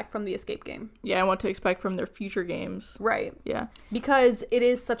expect from the escape game. Yeah, and what to expect from their future games. Right. Yeah. Because it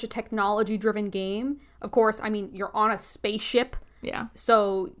is such a technology driven game. Of course, I mean, you're on a spaceship. Yeah.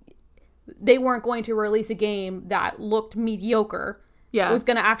 So they weren't going to release a game that looked mediocre. Yeah. It was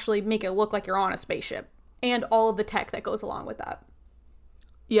going to actually make it look like you're on a spaceship. And all of the tech that goes along with that.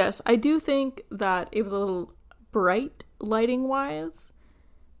 Yes, I do think that it was a little bright lighting-wise.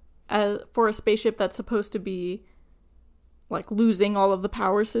 For a spaceship that's supposed to be, like, losing all of the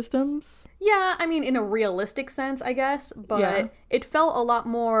power systems. Yeah, I mean, in a realistic sense, I guess. But it felt a lot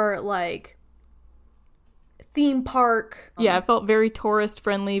more, like, theme park. Yeah, it felt very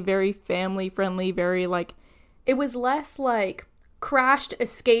tourist-friendly, very family-friendly, very, like... It was less, like, crashed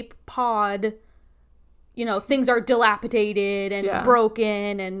escape pod, you know, things are dilapidated and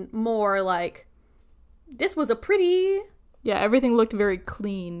broken, and more, like, this was a pretty... Yeah, everything looked very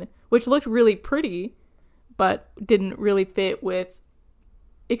clean, which looked really pretty, but didn't really fit with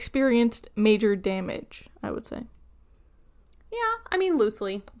experienced major damage, I would say. Yeah, I mean,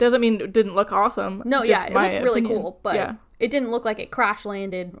 loosely. Doesn't mean it didn't look awesome. No, yeah, it looked really cool, but it didn't look like it crash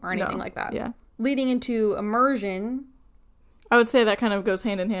landed or anything like that. Yeah. Leading into immersion. I would say that kind of goes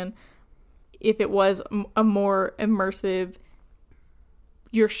hand in hand. If it was a more immersive,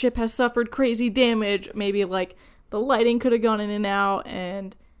 your ship has suffered crazy damage, maybe like the lighting could have gone in and out,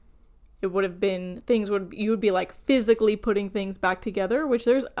 and it would have been, you would be like physically putting things back together, which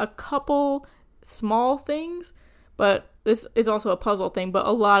there's a couple small things, but this is also a puzzle thing, but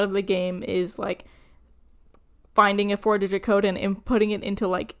a lot of the game is like finding a 4-digit code and inputting it into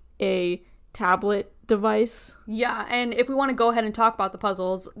like a tablet device. Yeah, and if we want to go ahead and talk about the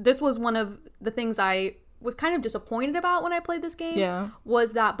puzzles, this was one of the things I was kind of disappointed about when I played this game,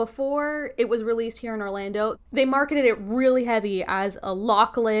 was that before it was released here in Orlando, they marketed it really heavy as a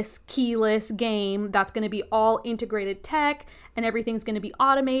lockless, keyless game that's going to be all integrated tech and everything's going to be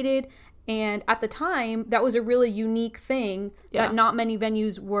automated. And at the time, that was a really unique thing that not many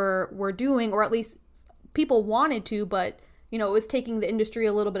venues were doing, or at least people wanted to, but, you know, it was taking the industry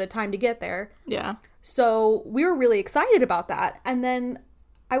a little bit of time to get there. Yeah. So we were really excited about that. And then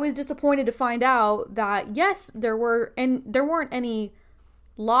I was disappointed to find out that, yes, there weren't any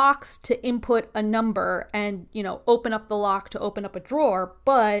locks to input a number and, you know, open up the lock to open up a drawer,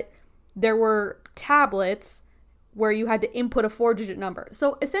 but there were tablets where you had to input a 4-digit number.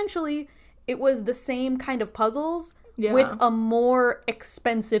 So essentially, it was the same kind of puzzles with a more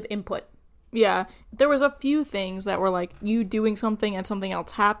expensive input. Yeah, there was a few things that were like you doing something and something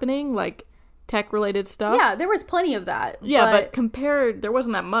else happening, like tech-related stuff. Yeah, there was plenty of that. Yeah, but there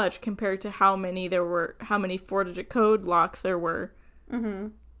wasn't that much compared to how many 4-digit code locks there were. Mm-hmm.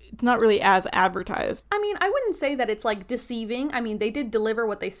 It's not really as advertised. I mean, I wouldn't say that it's, like, deceiving. I mean, they did deliver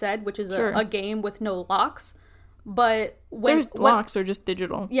what they said, which is a game with no locks. But when locks are just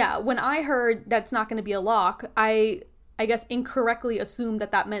digital. Yeah, when I heard that's not going to be a lock, I guess incorrectly assumed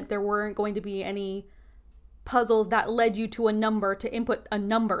that meant there weren't going to be any puzzles that led you to a number to input a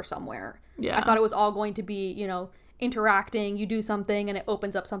number somewhere. Yeah. I thought it was all going to be, you know, interacting, you do something and it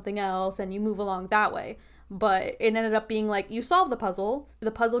opens up something else and you move along that way. But it ended up being like, you solve the puzzle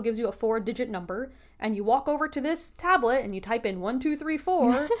gives you a 4-digit number, and you walk over to this tablet and you type in 1, 2, 3,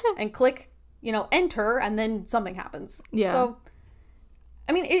 4 and click, you know, enter, and then something happens. Yeah. So,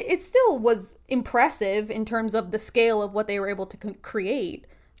 I mean, it still was impressive in terms of the scale of what they were able to create.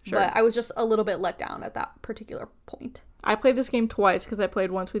 Sure. But I was just a little bit let down at that particular point. I played this game twice because I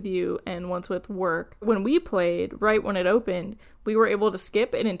played once with you and once with work. When we played, right when it opened, we were able to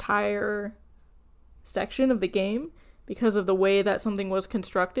skip an entire section of the game because of the way that something was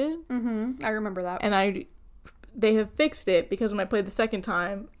constructed. Mm-hmm. I remember that. And they have fixed it because when I played the second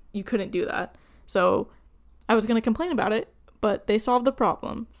time, you couldn't do that. So I was going to complain about it, but they solved the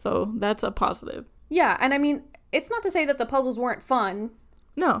problem. So that's a positive. Yeah, and I mean, it's not to say that the puzzles weren't fun.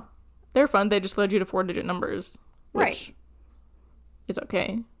 No, they're fun. They just led you to 4-digit numbers, which is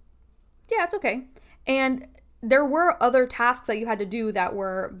okay. Yeah, it's okay. And there were other tasks that you had to do that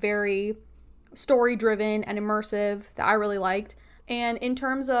were very story-driven and immersive that I really liked. And in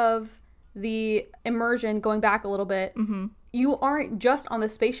terms of the immersion, going back a little bit, you aren't just on the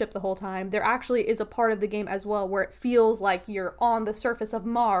spaceship the whole time. There actually is a part of the game as well where it feels like you're on the surface of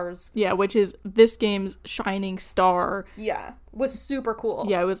Mars. Yeah, which is this game's shining star. Yeah, was super cool.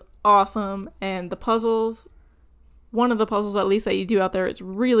 Yeah, it was awesome. And the puzzles, one of the puzzles at least that you do out there, it's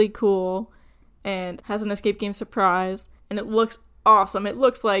really cool and has an escape game surprise. And it looks awesome. It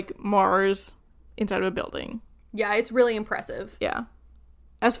looks like Mars inside of a building. Yeah, it's really impressive. Yeah.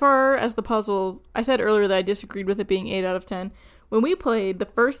 As far as the puzzle, I said earlier that I disagreed with it being 8 out of 10. When we played the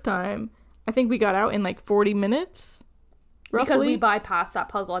first time, I think we got out in like 40 minutes. Roughly. Because we bypassed that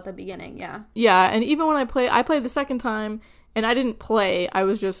puzzle at the beginning, yeah. Yeah, and even when I played the second time, and I didn't play, I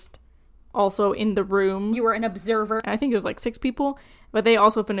was just also in the room. You were an observer. I think it was like 6 people, but they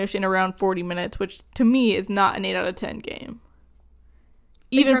also finished in around 40 minutes, which to me is not an 8 out of 10 game.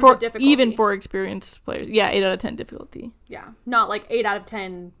 Even for experienced players. Yeah, 8 out of 10 difficulty. Yeah. Not like 8 out of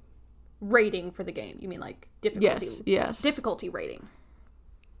 10 rating for the game. You mean like difficulty? Yes. Difficulty rating.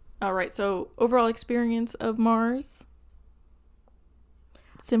 All right, so overall experience of Mars,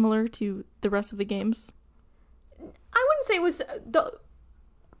 similar to the rest of the games? I wouldn't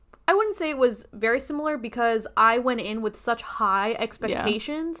say it was very similar because I went in with such high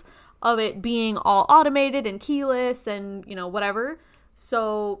expectations of it being all automated and keyless and, you know, whatever.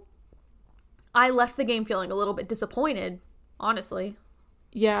 So I left the game feeling a little bit disappointed, honestly.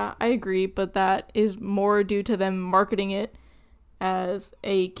 Yeah, I agree, but that is more due to them marketing it as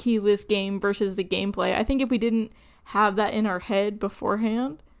a keyless game versus the gameplay. I think if we didn't have that in our head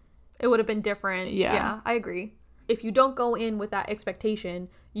beforehand, it would have been different. Yeah, I agree. If you don't go in with that expectation,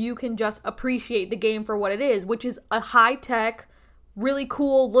 you can just appreciate the game for what it is, which is a high-tech, really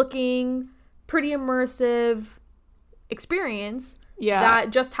cool looking, pretty immersive experience. Yeah. That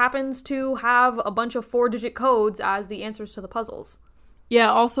just happens to have a bunch of 4-digit codes as the answers to the puzzles.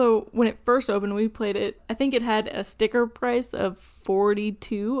 Yeah, also, when it first opened, we played it, I think it had a sticker price of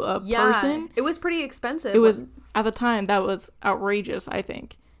 $42 a person. It was pretty expensive. It was, at the time, that was outrageous, I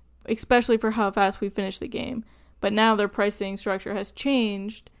think. Especially for how fast we finished the game. But now their pricing structure has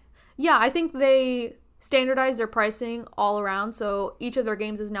changed. Yeah, I think they standardized their pricing all around, so each of their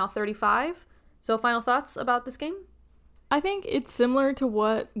games is now $35. So final thoughts about this game? I think it's similar to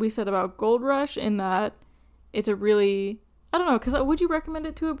what we said about Gold Rush in that it's a really, I don't know, because would you recommend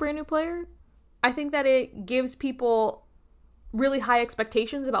it to a brand new player? I think that it gives people really high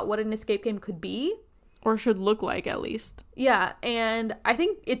expectations about what an escape game could be. Or should look like, at least. Yeah, and I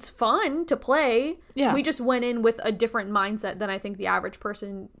think it's fun to play. Yeah. We just went in with a different mindset than I think the average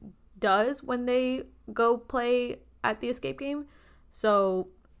person does when they go play at the escape game. So,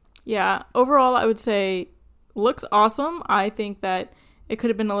 yeah, overall, I would say looks awesome. I think that it could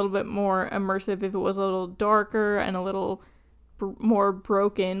have been a little bit more immersive if it was a little darker and a little more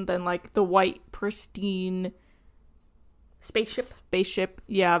broken than like the white, pristine spaceship,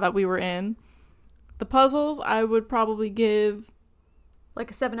 yeah, that we were in. The puzzles, I would probably give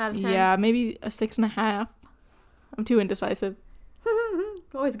like a 7 out of 10. Yeah, maybe a 6.5. I'm too indecisive.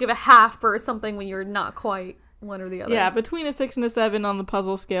 Always give a half for something when you're not quite one or the other. Yeah, between a 6 and a 7 on the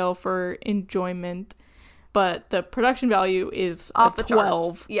puzzle scale for enjoyment. But the production value is off a the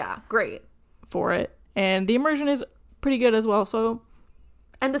 12. Charts. Yeah, great. For it. And the immersion is pretty good as well, so.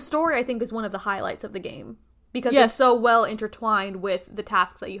 And the story, I think, is one of the highlights of the game. Because it's so well intertwined with the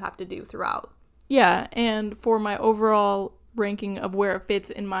tasks that you have to do throughout. Yeah, and for my overall ranking of where it fits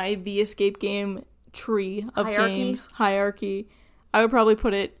in my The Escape Game tree of games, hierarchy, I would probably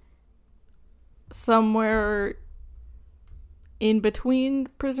put it somewhere in between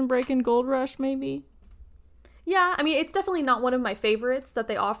Prison Break and Gold Rush, maybe. Yeah, I mean, it's definitely not one of my favorites that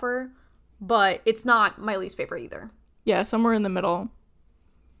they offer, but it's not my least favorite either. Yeah, somewhere in the middle.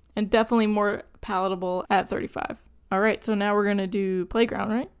 And definitely more palatable at 35. All right, so now we're going to do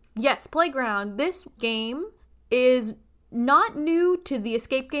Playground, right? Yes, Playground. This game is not new to the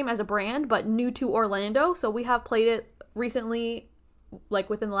Escape Game as a brand, but new to Orlando. So we have played it recently, like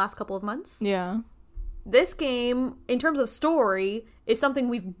within the last couple of months. Yeah. This game, in terms of story, is something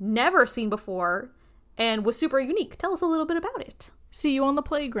we've never seen before and was super unique. Tell us a little bit about it. See you on the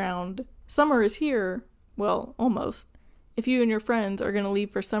playground. Summer is here. Well, almost. If you and your friends are going to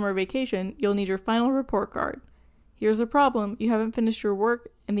leave for summer vacation, you'll need your final report card. Here's the problem. You haven't finished your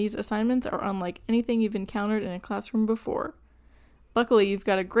work, and these assignments are unlike anything you've encountered in a classroom before. Luckily, you've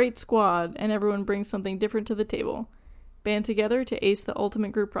got a great squad, and everyone brings something different to the table. Band together to ace the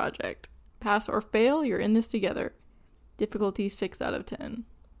ultimate group project. Pass or fail, you're in this together. Difficulty 6 out of 10.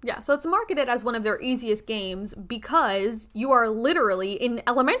 Yeah, so it's marketed as one of their easiest games because you are literally in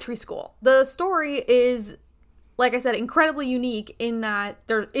elementary school. The story is, like I said, incredibly unique in that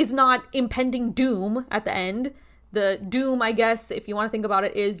there is not impending doom at the end. the doom, I guess, if you want to think about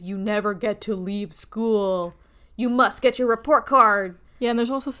it, is you never get to leave school. You must get your report card. Yeah, and there's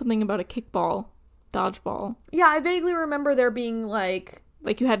also something about a kickball, dodgeball. Yeah, I vaguely remember there being like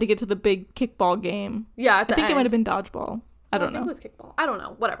you had to get to the big kickball game. Yeah, I think it might have been dodgeball. I don't know. I think it was kickball. I don't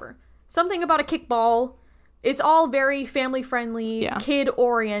know. Whatever. Something about a kickball. It's all very family-friendly,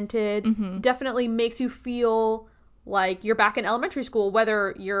 kid-oriented. Mm-hmm. Definitely makes you feel like you're back in elementary school,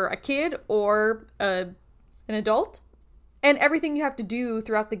 whether you're a kid or an adult. And everything you have to do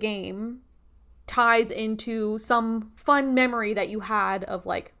throughout the game ties into some fun memory that you had of,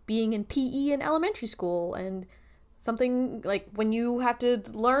 like, being in PE in elementary school, and something like when you have to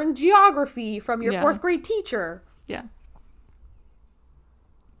learn geography from your 4th grade teacher. Yeah.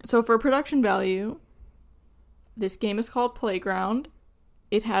 So for production value, this game is called Playground.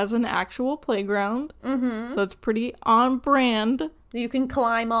 It has an actual playground, so it's pretty on brand. You can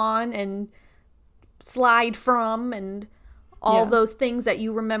climb on and slide from, and all those things that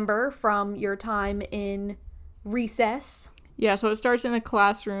you remember from your time in recess. Yeah, so it starts in a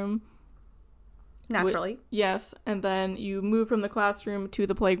classroom. Naturally. Yes, and then you move from the classroom to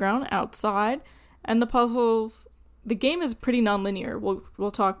the playground outside, and the puzzles... The game is pretty non-linear.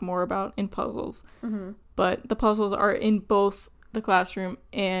 We'll talk more about in puzzles. Mm-hmm. But the puzzles are in both the classroom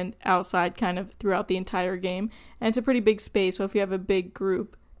and outside kind of throughout the entire game. And it's a pretty big space, so if you have a big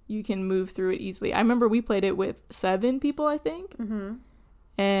group, you can move through it easily. I remember we played it with 7 people, I think. Mm-hmm.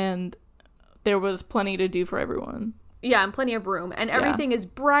 And there was plenty to do for everyone. Yeah, and plenty of room. And everything is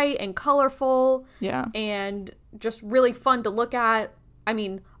bright and colorful. Yeah. And just really fun to look at. I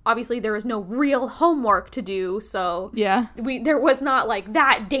mean... Obviously, there was no real homework to do, so there was not like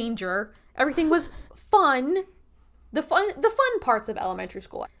that danger. Everything was fun. The fun parts of elementary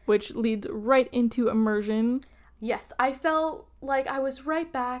school, which leads right into immersion. Yes, I felt like I was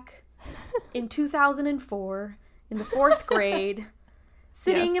right back in 2004 in the 4th grade,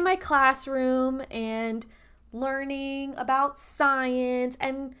 sitting in my classroom and learning about science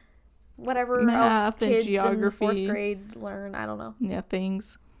and whatever math else kids and geography in 4th grade learn. I don't know. Yeah,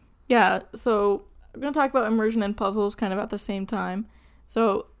 things. Yeah, so we're going to talk about immersion and puzzles kind of at the same time.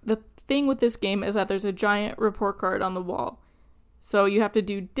 So the thing with this game is that there's a giant report card on the wall. So you have to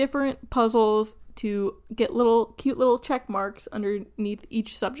do different puzzles to get cute little check marks underneath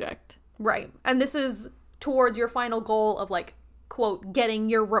each subject. Right. And this is towards your final goal of, like, quote, getting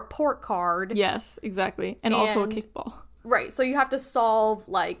your report card. Yes, exactly. And also a kickball. Right. So you have to solve,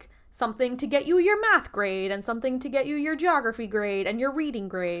 like... something to get you your math grade, and something to get you your geography grade and your reading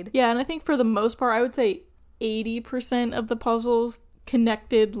grade. Yeah, and I think for the most part, I would say 80% of the puzzles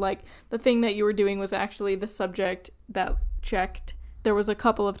connected. Like, the thing that you were doing was actually the subject that checked. There was a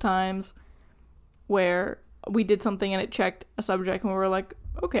couple of times where we did something and it checked a subject, and we were like,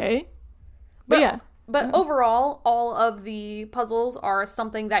 okay. But overall, all of the puzzles are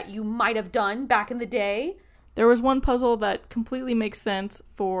something that you might have done back in the day. There was one puzzle that completely makes sense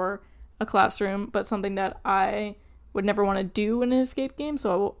for a classroom, but something that I would never want to do in an escape game,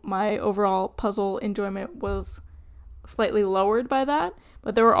 so my overall puzzle enjoyment was slightly lowered by that.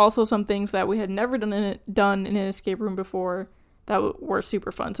 But there were also some things that we had never done in an escape room before that were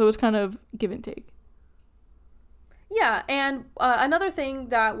super fun, so it was kind of give and take. Yeah, and another thing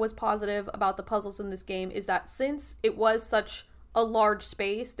that was positive about the puzzles in this game is that since it was such a large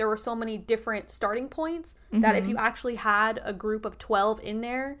space, there were so many different starting points that if you actually had a group of 12 in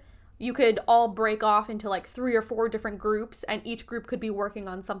there, you could all break off into like 3 or 4 different groups, and each group could be working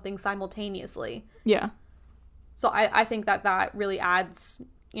on something simultaneously. Yeah. So I think that really adds,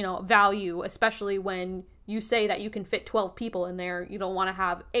 value, especially when you say that you can fit 12 people in there. You don't want to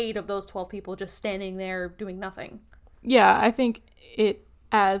have 8 of those 12 people just standing there doing nothing. Yeah, I think it,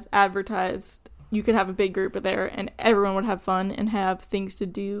 as advertised, you could have a big group there and everyone would have fun and have things to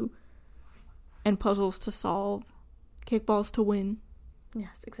do and puzzles to solve, kickballs to win.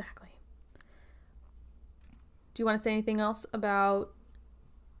 Yes, exactly. Do you want to say anything else about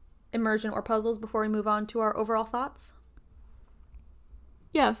immersion or puzzles before we move on to our overall thoughts?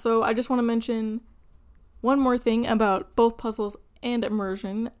 Yeah, so I just want to mention one more thing about both puzzles and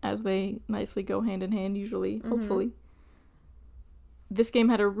immersion, as they nicely go hand in hand usually, hopefully. This game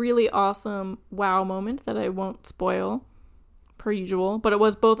had a really awesome wow moment that I won't spoil, per usual, but it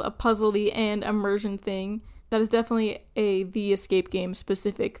was both a puzzle-y and immersion thing. That is definitely the escape game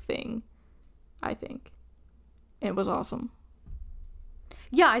specific thing, I think. It was awesome.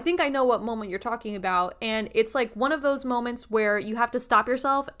 Yeah, I think I know what moment you're talking about, and it's like one of those moments where you have to stop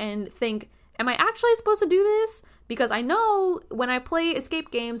yourself and think, am I actually supposed to do this? Because I know when I play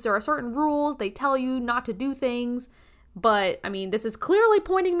escape games, there are certain rules, they tell you not to do things, But, I mean, this is clearly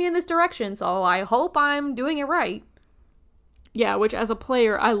pointing me in this direction, so I hope I'm doing it right. Yeah, which as a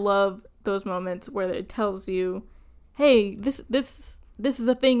player, I love those moments where it tells you, hey, this is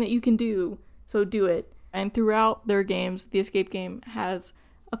the thing that you can do, so do it. And throughout their games, the escape game has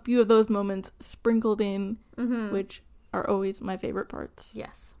a few of those moments sprinkled in, which are always my favorite parts.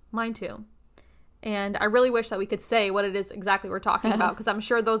 Yes, mine too. And I really wish that we could say what it is exactly we're talking about, because I'm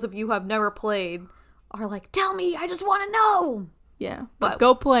sure those of you who have never played are like, tell me, I just want to know. Yeah, but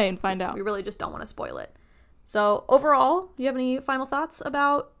go play and find out. We really just don't want to spoil it. So overall, do you have any final thoughts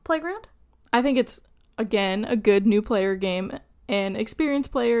about Playground? I think it's, again, a good new player game, and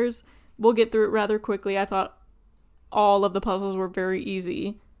experienced players will get through it rather quickly. I thought all of the puzzles were very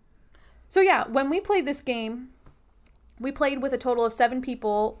easy. So yeah, when we played this game, we played with a total of 7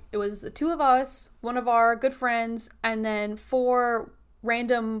 people. It was the 2 of us, one of our good friends, and then 4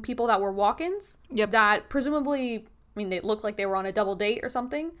 random people that were walk-ins. Yep. That presumably, I mean, they looked like they were on a double date or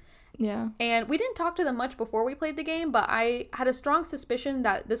something. Yeah. And we didn't talk to them much before we played the game, but I had a strong suspicion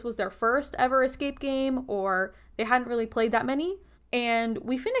that this was their first ever escape game, or they hadn't really played that many. And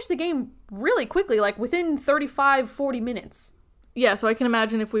we finished the game really quickly, like within 35-40 minutes. Yeah, so I can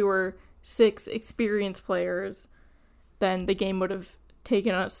imagine if we were 6 experienced players, then the game would have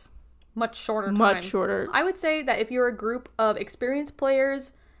taken us much shorter. I would say that if you're a group of experienced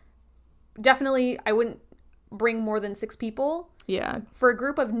players, definitely I wouldn't bring more than 6 people. Yeah. For a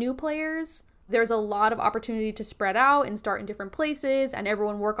group of new players, there's a lot of opportunity to spread out and start in different places and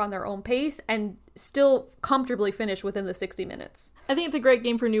everyone work on their own pace and still comfortably finish within the 60 minutes. I think it's a great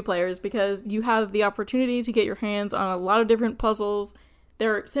game for new players because you have the opportunity to get your hands on a lot of different puzzles.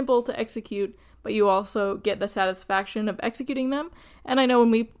 They're simple to execute, but you also get the satisfaction of executing them. And I know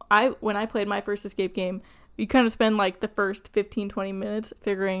when I played my first escape game, you kind of spend like the first 15-20 minutes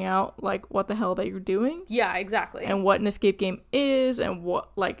figuring out like what the hell that you're doing. Yeah, exactly. And what an escape game is and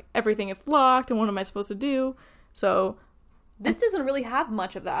what like everything is locked and what am I supposed to do. So this doesn't really have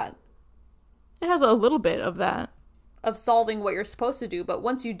much of that. It has a little bit of that. Of solving what you're supposed to do, but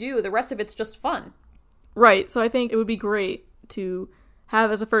once you do, the rest of it's just fun. Right, so I think it would be great to have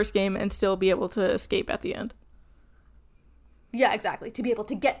as a first game and still be able to escape at the end. Yeah, exactly. To be able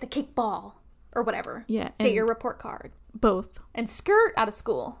to get the cake ball. Or whatever. Yeah. Get your report card. Both. And skirt out of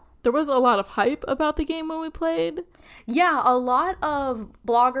school. There was a lot of hype about the game when we played. Yeah, a lot of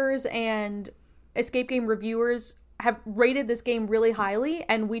bloggers and escape game reviewers have rated this game really highly,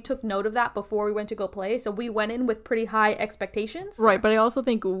 and we took note of that before we went to go play, so we went in with pretty high expectations. Right, but I also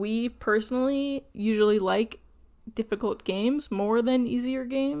think we personally usually like difficult games more than easier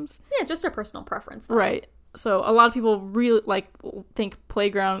games. Yeah, just a personal preference, though. Right. So a lot of people really think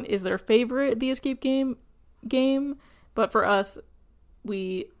Playground is their favorite The Escape game, but for us,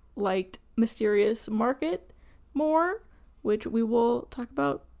 we liked Mysterious Market more, which we will talk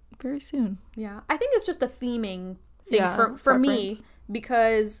about very soon. Yeah, I think it's just a theming thing for me,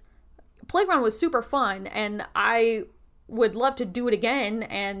 because Playground was super fun, and I would love to do it again,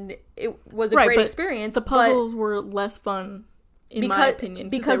 and it was a great experience. The puzzles were less fun, in my opinion,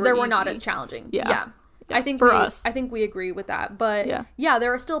 because they were not as challenging. Yeah. I think I think we agree with that. But yeah,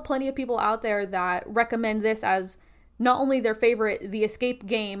 there are still plenty of people out there that recommend this as not only their favorite The Escape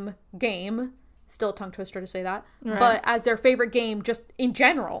game, still a tongue twister to say that, but as their favorite game just in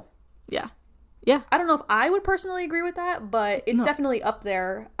general. Yeah. Yeah. I don't know if I would personally agree with that, but it's definitely up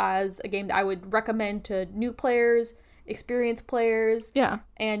there as a game that I would recommend to new players, experienced players. Yeah.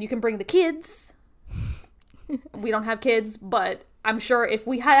 And you can bring the kids. We don't have kids, but I'm sure if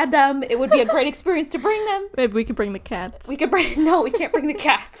we had them, it would be a great experience to bring them. Maybe we could bring the cats. No, we can't bring the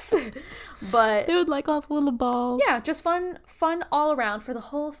cats. But they would like all the little balls. Yeah, just fun all around for the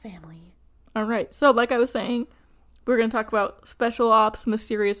whole family. All right. So, like I was saying, we're going to talk about Special Ops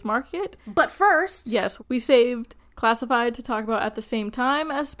Mysterious Market. But first... Yes, we saved Classified to talk about at the same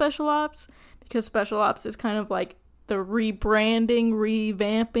time as Special Ops, because Special Ops is kind of like the rebranding,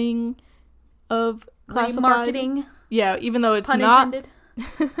 revamping of Classified. Remarketing. Yeah, even though it's Pun not... intended.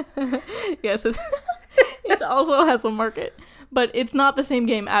 Yes, it also has a market. But it's not the same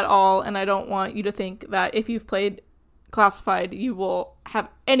game at all, and I don't want you to think that if you've played Classified, you will have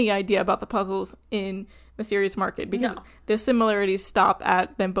any idea about the puzzles in Mysterious Market, because the similarities stop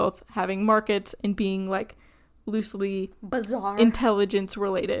at them both having markets and being, like, loosely... bizarre.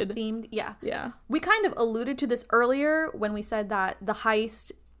 Intelligence-related. Themed, yeah. Yeah. We kind of alluded to this earlier when we said that the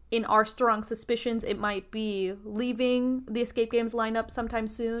heist... in our strong suspicions, it might be leaving the escape games lineup sometime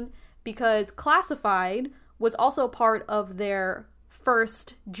soon, because Classified was also part of their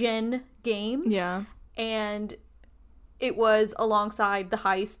first gen games. Yeah. And it was alongside The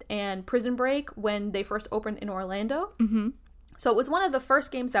Heist and Prison Break when they first opened in Orlando. Mm-hmm. So it was one of the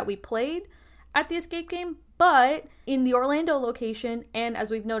first games that we played at the Escape Game, but in the Orlando location, and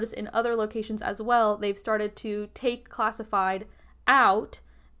as we've noticed in other locations as well, they've started to take Classified out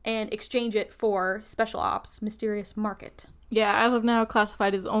and exchange it for Special Ops Mysterious Market. Yeah, as of now,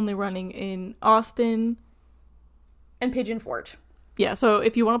 Classified is only running in Austin and Pigeon Forge. Yeah, so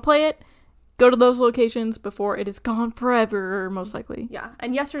if you want to play it, go to those locations before it is gone forever, most likely. Yeah,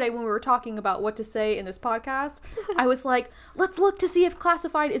 and yesterday when we were talking about what to say in this podcast, I was like, let's look to see if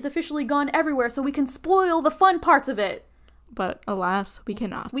Classified is officially gone everywhere so we can spoil the fun parts of it. But alas, we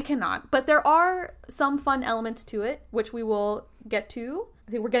cannot. We cannot. But there are some fun elements to it, which we will get to.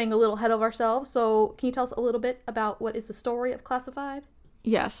 I think we're getting a little ahead of ourselves, so can you tell us a little bit about what is the story of Classified?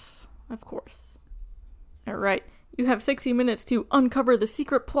 Yes, of course. All right. You have 60 minutes to uncover the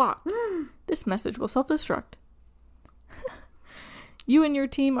secret plot. This message will self-destruct. You and your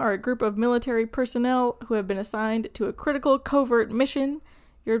team are a group of military personnel who have been assigned to a critical covert mission.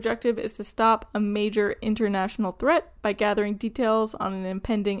 Your objective is to stop a major international threat by gathering details on an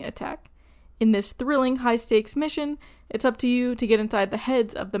impending attack. In this thrilling high-stakes mission, it's up to you to get inside the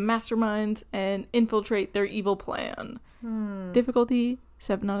heads of the masterminds and infiltrate their evil plan. Difficulty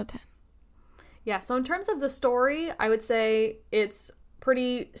 7 out of 10. Yeah, so in terms of the story, I would say it's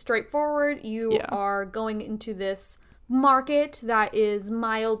pretty straightforward. You are going into this market that is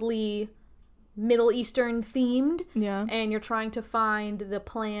mildly Middle Eastern themed. Yeah. And you're trying to find the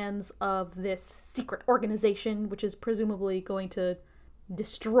plans of this secret organization, which is presumably going to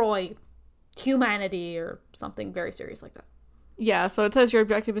destroy humanity or something very serious like that. Yeah, so it says your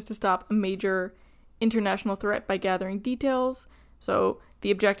objective is to stop a major international threat by gathering details. So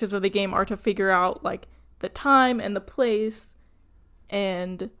the objectives of the game are to figure out, like, the time and the place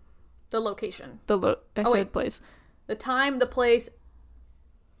and... the location. Place. The time, the place...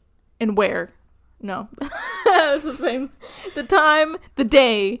 and where. No. It's the same. The time, the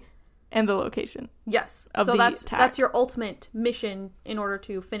day, and the location. Yes. So that's your ultimate mission in order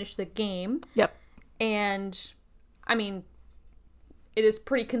to finish the game. Yep. And, I mean, it is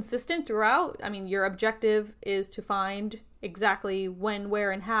pretty consistent throughout. I mean, your objective is to find exactly when,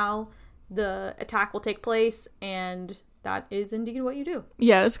 where, and how the attack will take place, and that is indeed what you do.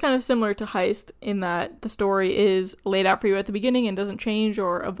 Yeah, it's kind of similar to Heist in that the story is laid out for you at the beginning and doesn't change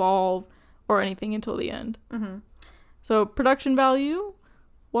or evolve or anything until the end. Mm-hmm. So production value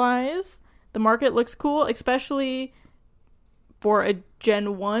wise, the market looks cool, especially for a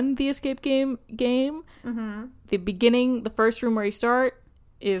Gen 1 The Escape Game. Mm-hmm. The beginning, the first room where you start,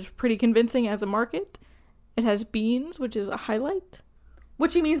 is pretty convincing as a market. It has beans, which is a highlight.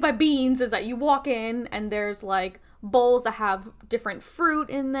 What she means by beans is that you walk in and there's like bowls that have different fruit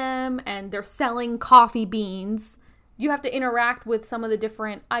in them and they're selling coffee beans. You have to interact with some of the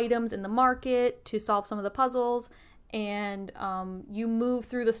different items in the market to solve some of the puzzles, and you move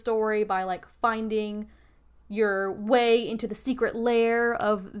through the story by like finding your way into the secret lair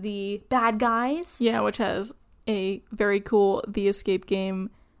of the bad guys. Yeah, which has a very cool The Escape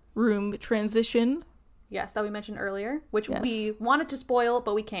Game room transition. Yes, that we mentioned earlier, which we wanted to spoil,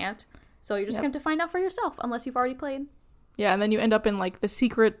 but we can't. So you're just going to have to find out for yourself, unless you've already played. Yeah, and then you end up in, like, the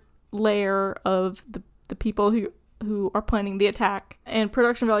secret lair of the people who are planning the attack. And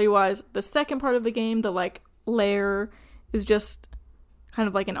production value-wise, the second part of the game, the, like, lair, is just kind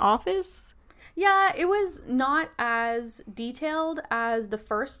of like an office. Yeah, it was not as detailed as the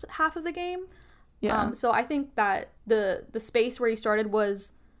first half of the game. Yeah. So I think that the space where you started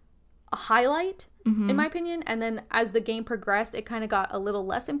was a highlight, in my opinion, and then as the game progressed, it kind of got a little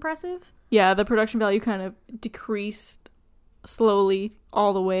less impressive. Yeah, the production value kind of decreased slowly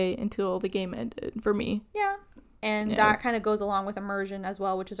all the way until the game ended, for me. Yeah, and that kind of goes along with immersion as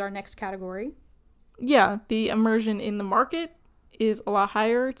well, which is our next category. Yeah, the immersion in the market is a lot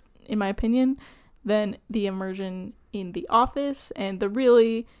higher, in my opinion, than the immersion in the office, and the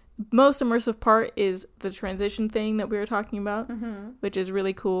really most immersive part is the transition thing that we were talking about, which is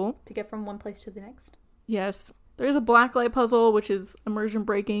really cool. To get from one place to the next. Yes. There's a blacklight puzzle, which is immersion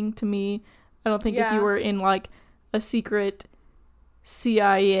breaking to me. I don't think if you were in, like, a secret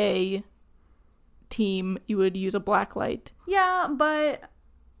CIA team, you would use a blacklight. Yeah, but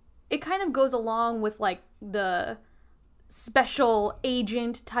it kind of goes along with, like, the special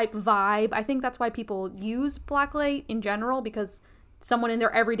agent type vibe. I think that's why people use blacklight in general, because someone in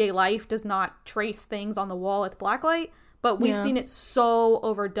their everyday life does not trace things on the wall with blacklight, but we've seen it so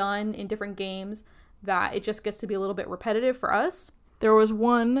overdone in different games that it just gets to be a little bit repetitive for us. There was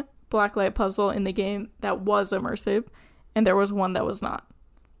one blacklight puzzle in the game that was immersive, and there was one that was not.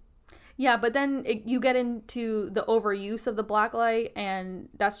 Yeah, but then you get into the overuse of the blacklight, and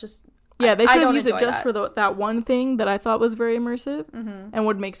that's just... Yeah, they should have used it just for that one thing that I thought was very immersive and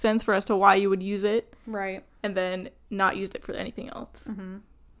would make sense for as to why you would use it. Right. And then not used it for anything else. Mm-hmm.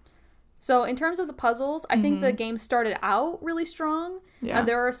 So in terms of the puzzles, I think the game started out really strong. Yeah. And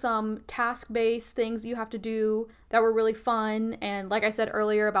there are some task-based things you have to do that were really fun. And like I said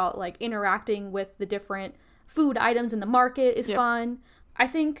earlier about like interacting with the different food items in the market is fun. I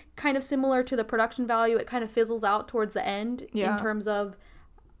think kind of similar to the production value, it kind of fizzles out towards the end in terms of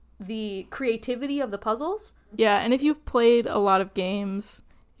the creativity of the puzzles. Yeah, and if you've played a lot of games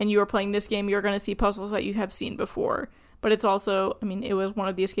and you are playing this game, you're going to see puzzles that you have seen before. But it's also, I mean, it was one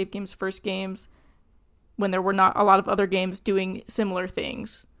of the Escape Games' first games when there were not a lot of other games doing similar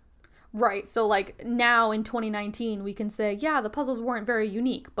things. Right, so like now in 2019 we can say, yeah, the puzzles weren't very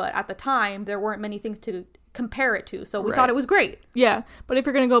unique, but at the time there weren't many things to compare it to, so we thought it was great. Yeah, but if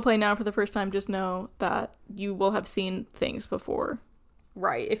you're going to go play now for the first time, just know that you will have seen things before.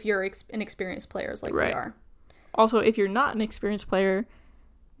 Right, if you're an experienced player like we are. Also, if you're not an experienced player,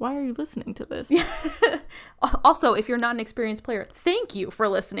 why are you listening to this? Also, if you're not an experienced player, thank you for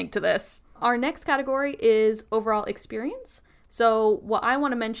listening to this. Our next category is overall experience. So what I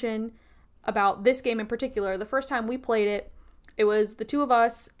want to mention about this game in particular, the first time we played it, it was the two of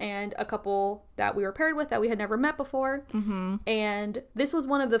us and a couple that we were paired with that we had never met before. Mm-hmm. And this was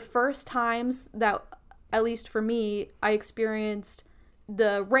one of the first times that, at least for me, I experienced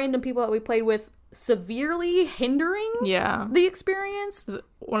the random people that we played with severely hindering the experience. It was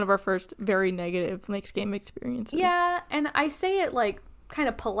one of our first very negative next game experiences. Yeah, and I say it like kind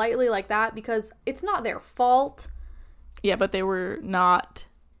of politely like that because it's not their fault. Yeah, but they were not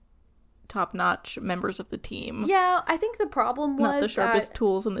top-notch members of the team. Yeah, I think the problem was not the sharpest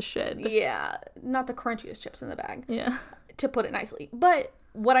tools in the shed. Yeah, not the crunchiest chips in the bag. Yeah. To put it nicely. But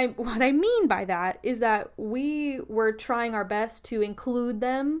what I mean by that is that we were trying our best to include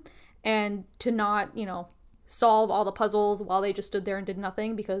them and to not, solve all the puzzles while they just stood there and did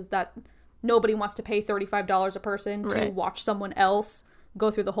nothing, because that nobody wants to pay $35 a person to watch someone else go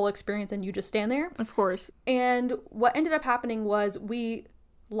through the whole experience and you just stand there. Of course. And what ended up happening was we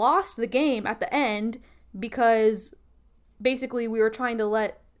lost the game at the end because basically we were trying to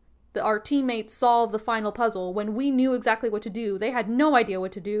let our teammates solve the final puzzle when we knew exactly what to do. They had no idea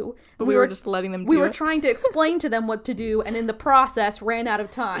what to do. But we were just letting them do it. We were trying to explain to them what to do, and in the process ran out of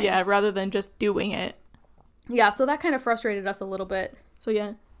time. Yeah, rather than just doing it. Yeah, so that kind of frustrated us a little bit. So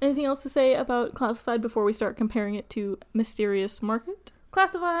yeah. Anything else to say about Classified before we start comparing it to Mysterious Market?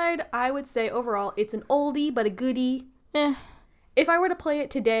 Classified, I would say overall, it's an oldie but a goodie. If I were to play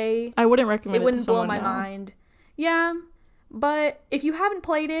it today, I wouldn't recommend it. It wouldn't blow my mind. Yeah, but if you haven't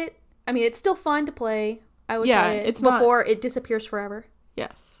played it, I mean, it's still fun to play. I would play it before it disappears forever.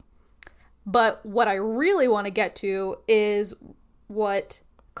 Yes. But what I really want to get to is what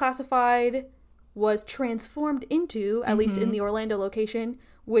Classified was transformed into, at least in the Orlando location,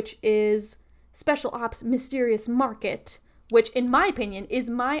 which is Special Ops Mysterious Market, which, in my opinion, is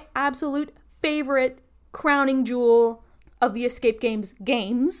my absolute favorite crowning jewel of the Escape Games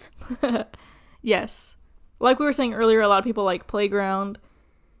games. Yes. Like we were saying earlier, a lot of people like Playground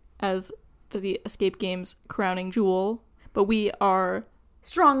as the Escape Games crowning jewel, but we are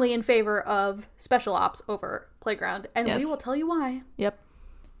strongly in favor of Special Ops over Playground, and we will tell you why. Yep.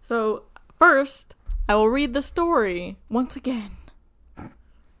 So, first, I will read the story once again.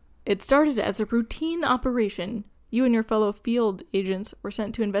 It started as a routine operation. You and your fellow field agents were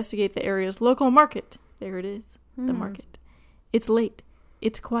sent to investigate the area's local market. There it is, the market. It's late.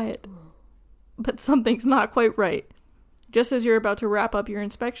 It's quiet. But something's not quite right. Just as you're about to wrap up your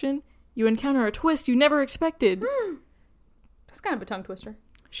inspection, you encounter a twist you never expected. That's kind of a tongue twister.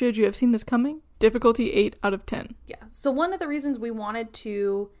 Should you have seen this coming? Difficulty 8 out of 10. Yeah. So one of the reasons we wanted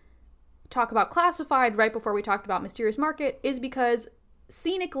to talk about Classified right before we talked about Mysterious Market is because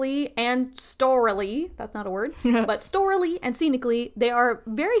scenically and storily, that's not a word, but storily and scenically, they are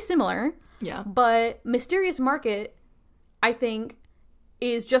very similar. Yeah. But Mysterious Market, I think,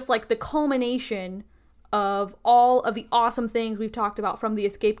 is just like the culmination of all of the awesome things we've talked about from the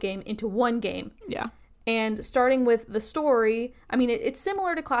Escape game into one game. Yeah. And starting with the story, I mean, it's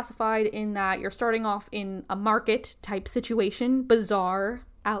similar to Classified in that you're starting off in a market type situation, bizarre,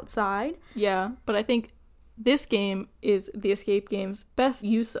 outside. Yeah, but I think this game is the Escape game's best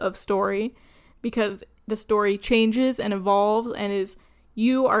use of story because the story changes and evolves and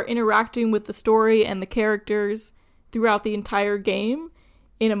you are interacting with the story and the characters throughout the entire game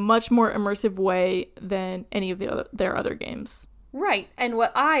in a much more immersive way than any of their other games. Right. And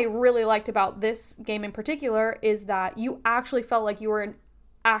what I really liked about this game in particular is that you actually felt like you were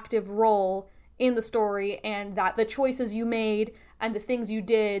active role in the story, and that the choices you made and the things you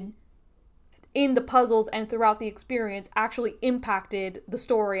did in the puzzles and throughout the experience actually impacted the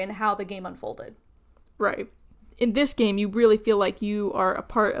story and how the game unfolded. Right. In this game, you really feel like you are a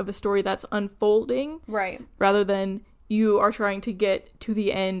part of a story that's unfolding. Right. Rather than you are trying to get to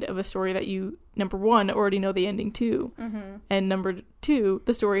the end of a story that you, number one, already know the ending to. Mm-hmm. And number two,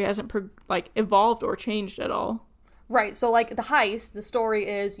 the story hasn't evolved or changed at all. Right. So like the heist, the story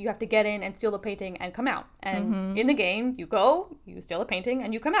is you have to get in and steal the painting and come out. And in the game, you go, you steal the painting,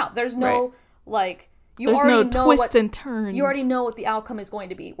 and you come out. There's no There's already no twists and turns. You already know what the outcome is going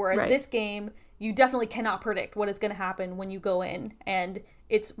to be. Whereas this game, you definitely cannot predict what is going to happen when you go in, and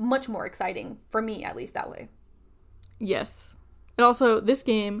it's much more exciting, for me at least, that way. Yes. And also, this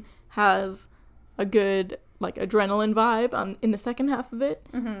game has a good, adrenaline vibe in the second half of it,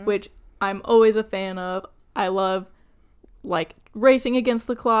 which I'm always a fan of. I love, racing against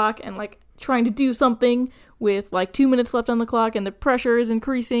the clock and, trying to do something with, 2 minutes left on the clock, and the pressure is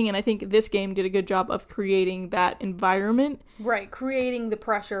increasing, and I think this game did a good job of creating that environment. Right, creating the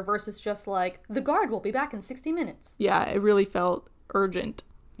pressure versus just, the guard will be back in 60 minutes. Yeah, it really felt urgent.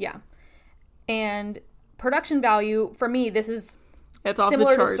 Yeah. And production value, for me, this is it's off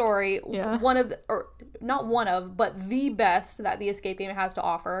similar the charts. To story. Yeah. But the best that the escape game has to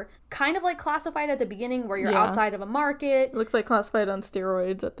offer. Kind of like Classified at the beginning, where you're outside of a market. It looks like Classified on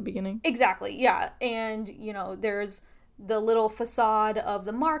steroids at the beginning. Exactly, yeah. And, there's the little facade of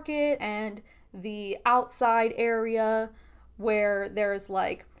the market and the outside area where there's,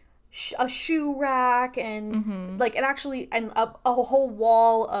 a shoe rack and, it actually, and a whole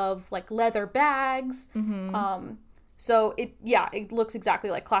wall of, leather bags. So, it looks exactly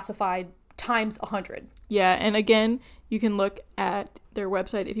like Classified times 100. Yeah, and again, you can look at their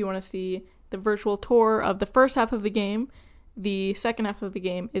website if you want to see the virtual tour of the first half of the game. The second half of the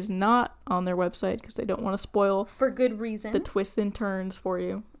game is not on their website because they don't want to spoil, for good reason, the twists and turns for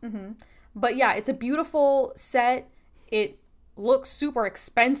you. But yeah, it's a beautiful set. It looks super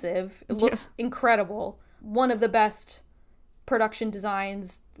expensive. It looks incredible. One of the best production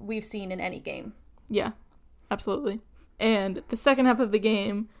designs we've seen in any game. Yeah, absolutely. And the second half of the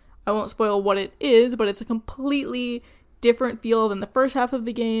game, I won't spoil what it is, but it's a completely different feel than the first half of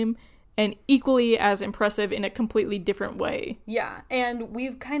the game, and equally as impressive in a completely different way. Yeah, and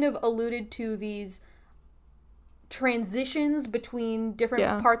we've kind of alluded to these transitions between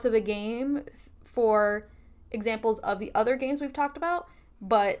different parts of the game for examples of the other games we've talked about,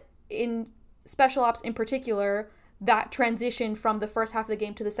 but in Special Ops in particular, that transition from the first half of the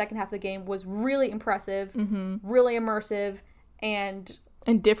game to the second half of the game was really impressive, really immersive, and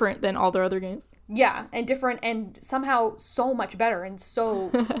different than all their other games. Yeah, and different, and somehow so much better, and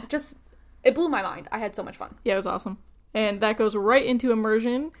so just, it blew my mind. I had so much fun. Yeah, it was awesome. And that goes right into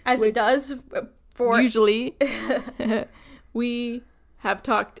immersion. As it does for... Usually. We have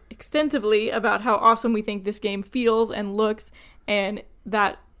talked extensively about how awesome we think this game feels and looks, and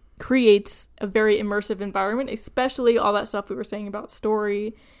that creates a very immersive environment, especially all that stuff we were saying about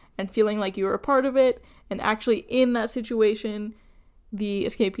story and feeling like you were a part of it, and actually in that situation, the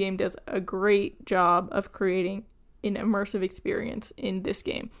escape game does a great job of creating an immersive experience in this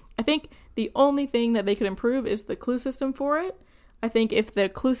game. I think the only thing that they could improve is the clue system for it. I think if the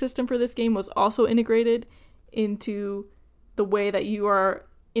clue system for this game was also integrated into the way that you are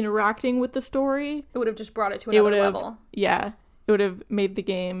interacting with the story, it would have just brought it to another level. Yeah, it would have made the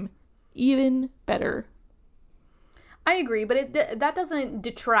game even better. I agree, but that doesn't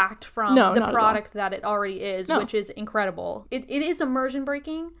detract from the product that it already is, which is incredible. It is immersion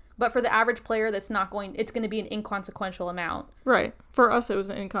breaking, but for the average player, it's going to be an inconsequential amount. Right. For us, it was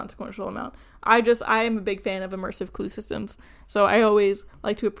an inconsequential amount. I am a big fan of immersive clue systems, so I always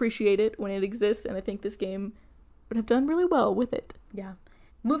like to appreciate it when it exists, and I think this game would have done really well with it. Yeah.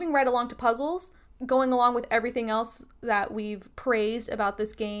 Moving right along to puzzles, going along with everything else that we've praised about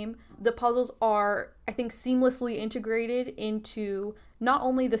this game, the puzzles are, I think, seamlessly integrated into not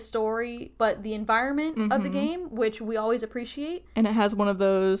only the story, but the environment of the game, which we always appreciate. And it has one of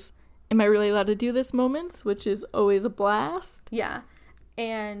those, am I really allowed to do this moments, which is always a blast. Yeah.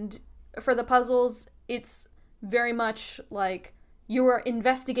 And for the puzzles, it's very much like you are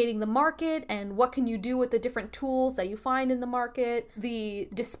investigating the market and what can you do with the different tools that you find in the market. The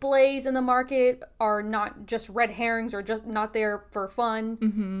displays in the market are not just red herrings or just not there for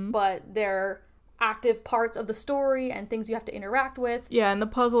fun, but they're active parts of the story and things you have to interact with. Yeah, and the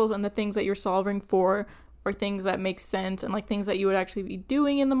puzzles and the things that you're solving for are things that make sense and things that you would actually be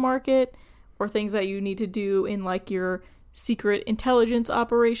doing in the market, or things that you need to do in your secret intelligence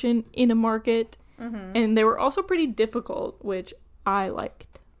operation in a market. And they were also pretty difficult, which I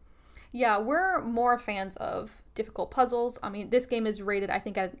liked. Yeah, we're more fans of difficult puzzles. I mean, this game is rated, I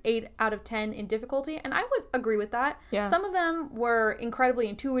think, at an 8 out of 10 in difficulty, and I would agree with that. Yeah. Some of them were incredibly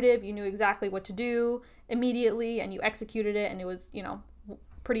intuitive. You knew exactly what to do immediately, and you executed it, and it was, you know,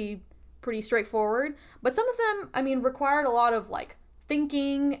 pretty straightforward. But some of them, I mean, required a lot of, like,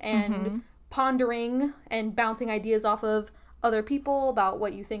 thinking and pondering and bouncing ideas off of other people about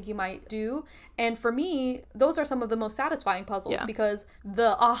what you think you might do. And for me, those are some of the most satisfying puzzles because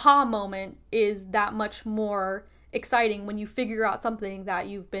the aha moment is that much more exciting when you figure out something that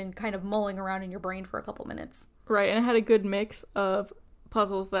you've been kind of mulling around in your brain for a couple minutes. Right, and it had a good mix of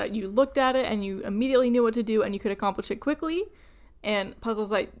puzzles that you looked at it and you immediately knew what to do and you could accomplish it quickly, and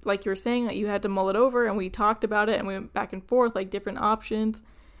puzzles like you were saying that you had to mull it over, and we talked about it and we went back and forth, like different options.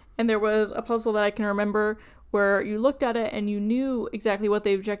 And there was a puzzle that I can remember where you looked at it and you knew exactly what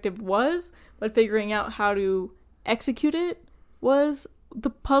the objective was, but figuring out how to execute it was the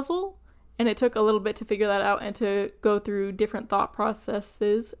puzzle. And it took a little bit to figure that out and to go through different thought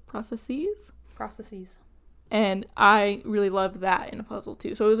processes. And I really loved that in a puzzle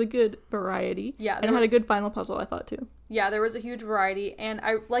too. So it was a good variety. Yeah. And it had a good final puzzle, I thought, too. Yeah, there was a huge variety. And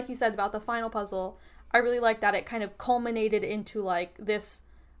I, like you said about the final puzzle, I really liked that it kind of culminated into like this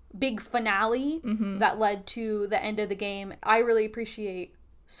big finale that led to the end of the game. I really appreciate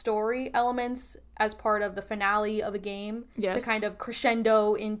story elements as part of the finale of a game to kind of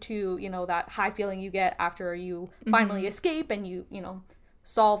crescendo into, you know, that high feeling you get after you finally escape and you know,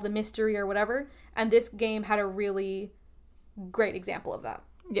 solve the mystery or whatever. And this game had a really great example of that.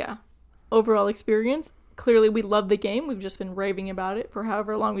 Yeah. Overall experience, clearly we love the game. We've just been raving about it for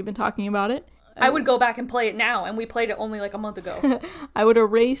however long we've been talking about it. I would go back and play it now, and we played it only like a month ago. I would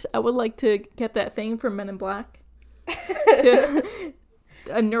like to get that thing from Men in Black. A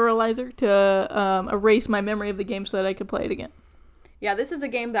neuralizer to erase my memory of the game so that I could play it again. Yeah, this is a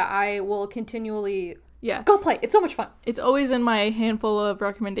game that I will continually go play. It's so much fun. It's always in my handful of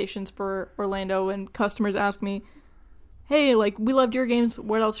recommendations for Orlando when customers ask me, hey, like, we loved your games,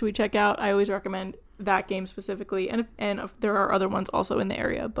 what else should we check out? I always recommend that game specifically, and if there are other ones also in the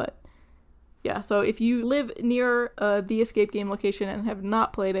area, but yeah, so if you live near the escape game location and have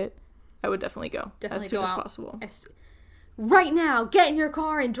not played it, I would definitely go as soon as possible. Right now, get in your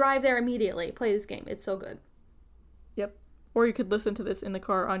car and drive there immediately. Play this game. It's so good. Yep. Or you could listen to this in the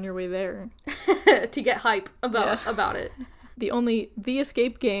car on your way there. To get hype about it. The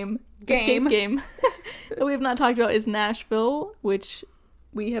escape game that we have not talked about is Nashville, which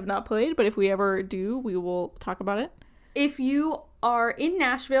we have not played, but if we ever do, we will talk about it. If you are in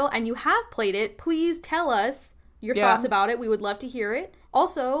Nashville and you have played it, please tell us your thoughts about it. We would love to hear it.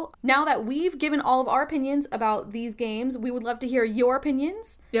 Also, now that we've given all of our opinions about these games, we would love to hear your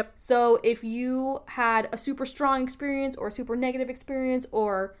opinions. Yep. So if you had a super strong experience or a super negative experience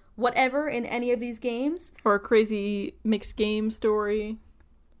or whatever in any of these games, or a crazy mixed game story,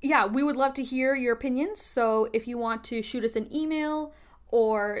 yeah, we would love to hear your opinions. So if you want to shoot us an email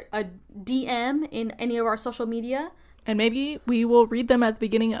or a DM in any of our social media, and maybe we will read them at the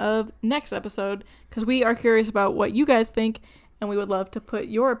beginning of next episode, because we are curious about what you guys think, and we would love to put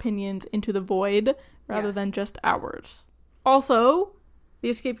your opinions into the void rather than just ours. Also, the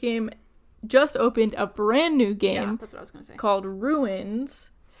escape game just opened a brand new game that's what I was gonna say. Called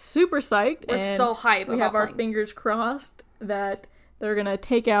Ruins. Super psyched. We're so hyped. We have our fingers crossed that they're going to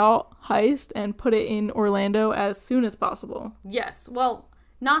take out Heist and put it in Orlando as soon as possible. Yes. Well,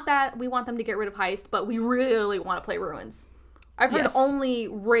 not that we want them to get rid of Heist, but we really want to play Ruins. I've heard only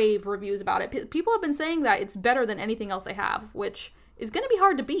rave reviews about it. People have been saying that it's better than anything else they have, which is going to be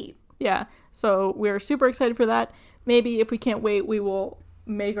hard to beat. Yeah, so we're super excited for that. Maybe if we can't wait, we will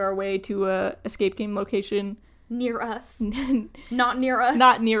make our way to a escape game location. Near us. Not near us.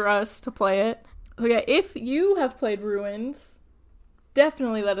 Not near us to play it. So yeah, if you have played Ruins,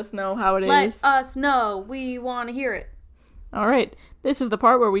 definitely let us know how it is. Let us know. We want to hear it. All right. This is the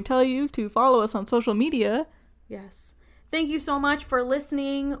part where we tell you to follow us on social media. Yes. Thank you so much for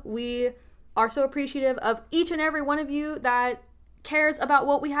listening. We are so appreciative of each and every one of you that cares about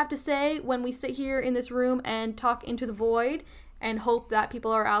what we have to say when we sit here in this room and talk into the void, and hope that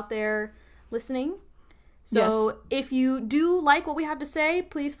people are out there listening. So if you do like what we have to say,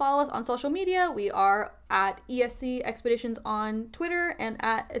 please follow us on social media. We are at ESC Expeditions on Twitter and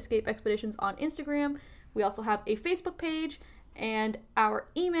at Escape Expeditions on Instagram. We also have a Facebook page and our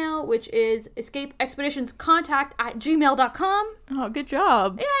email, which is escapeexpeditionscontact@gmail.com. Oh, good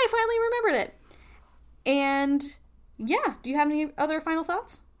job. Yeah, I finally remembered it. And yeah, do you have any other final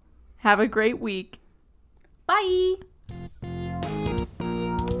thoughts? Have a great week. Bye.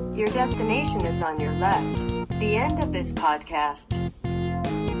 Your destination is on your left. The end of this podcast.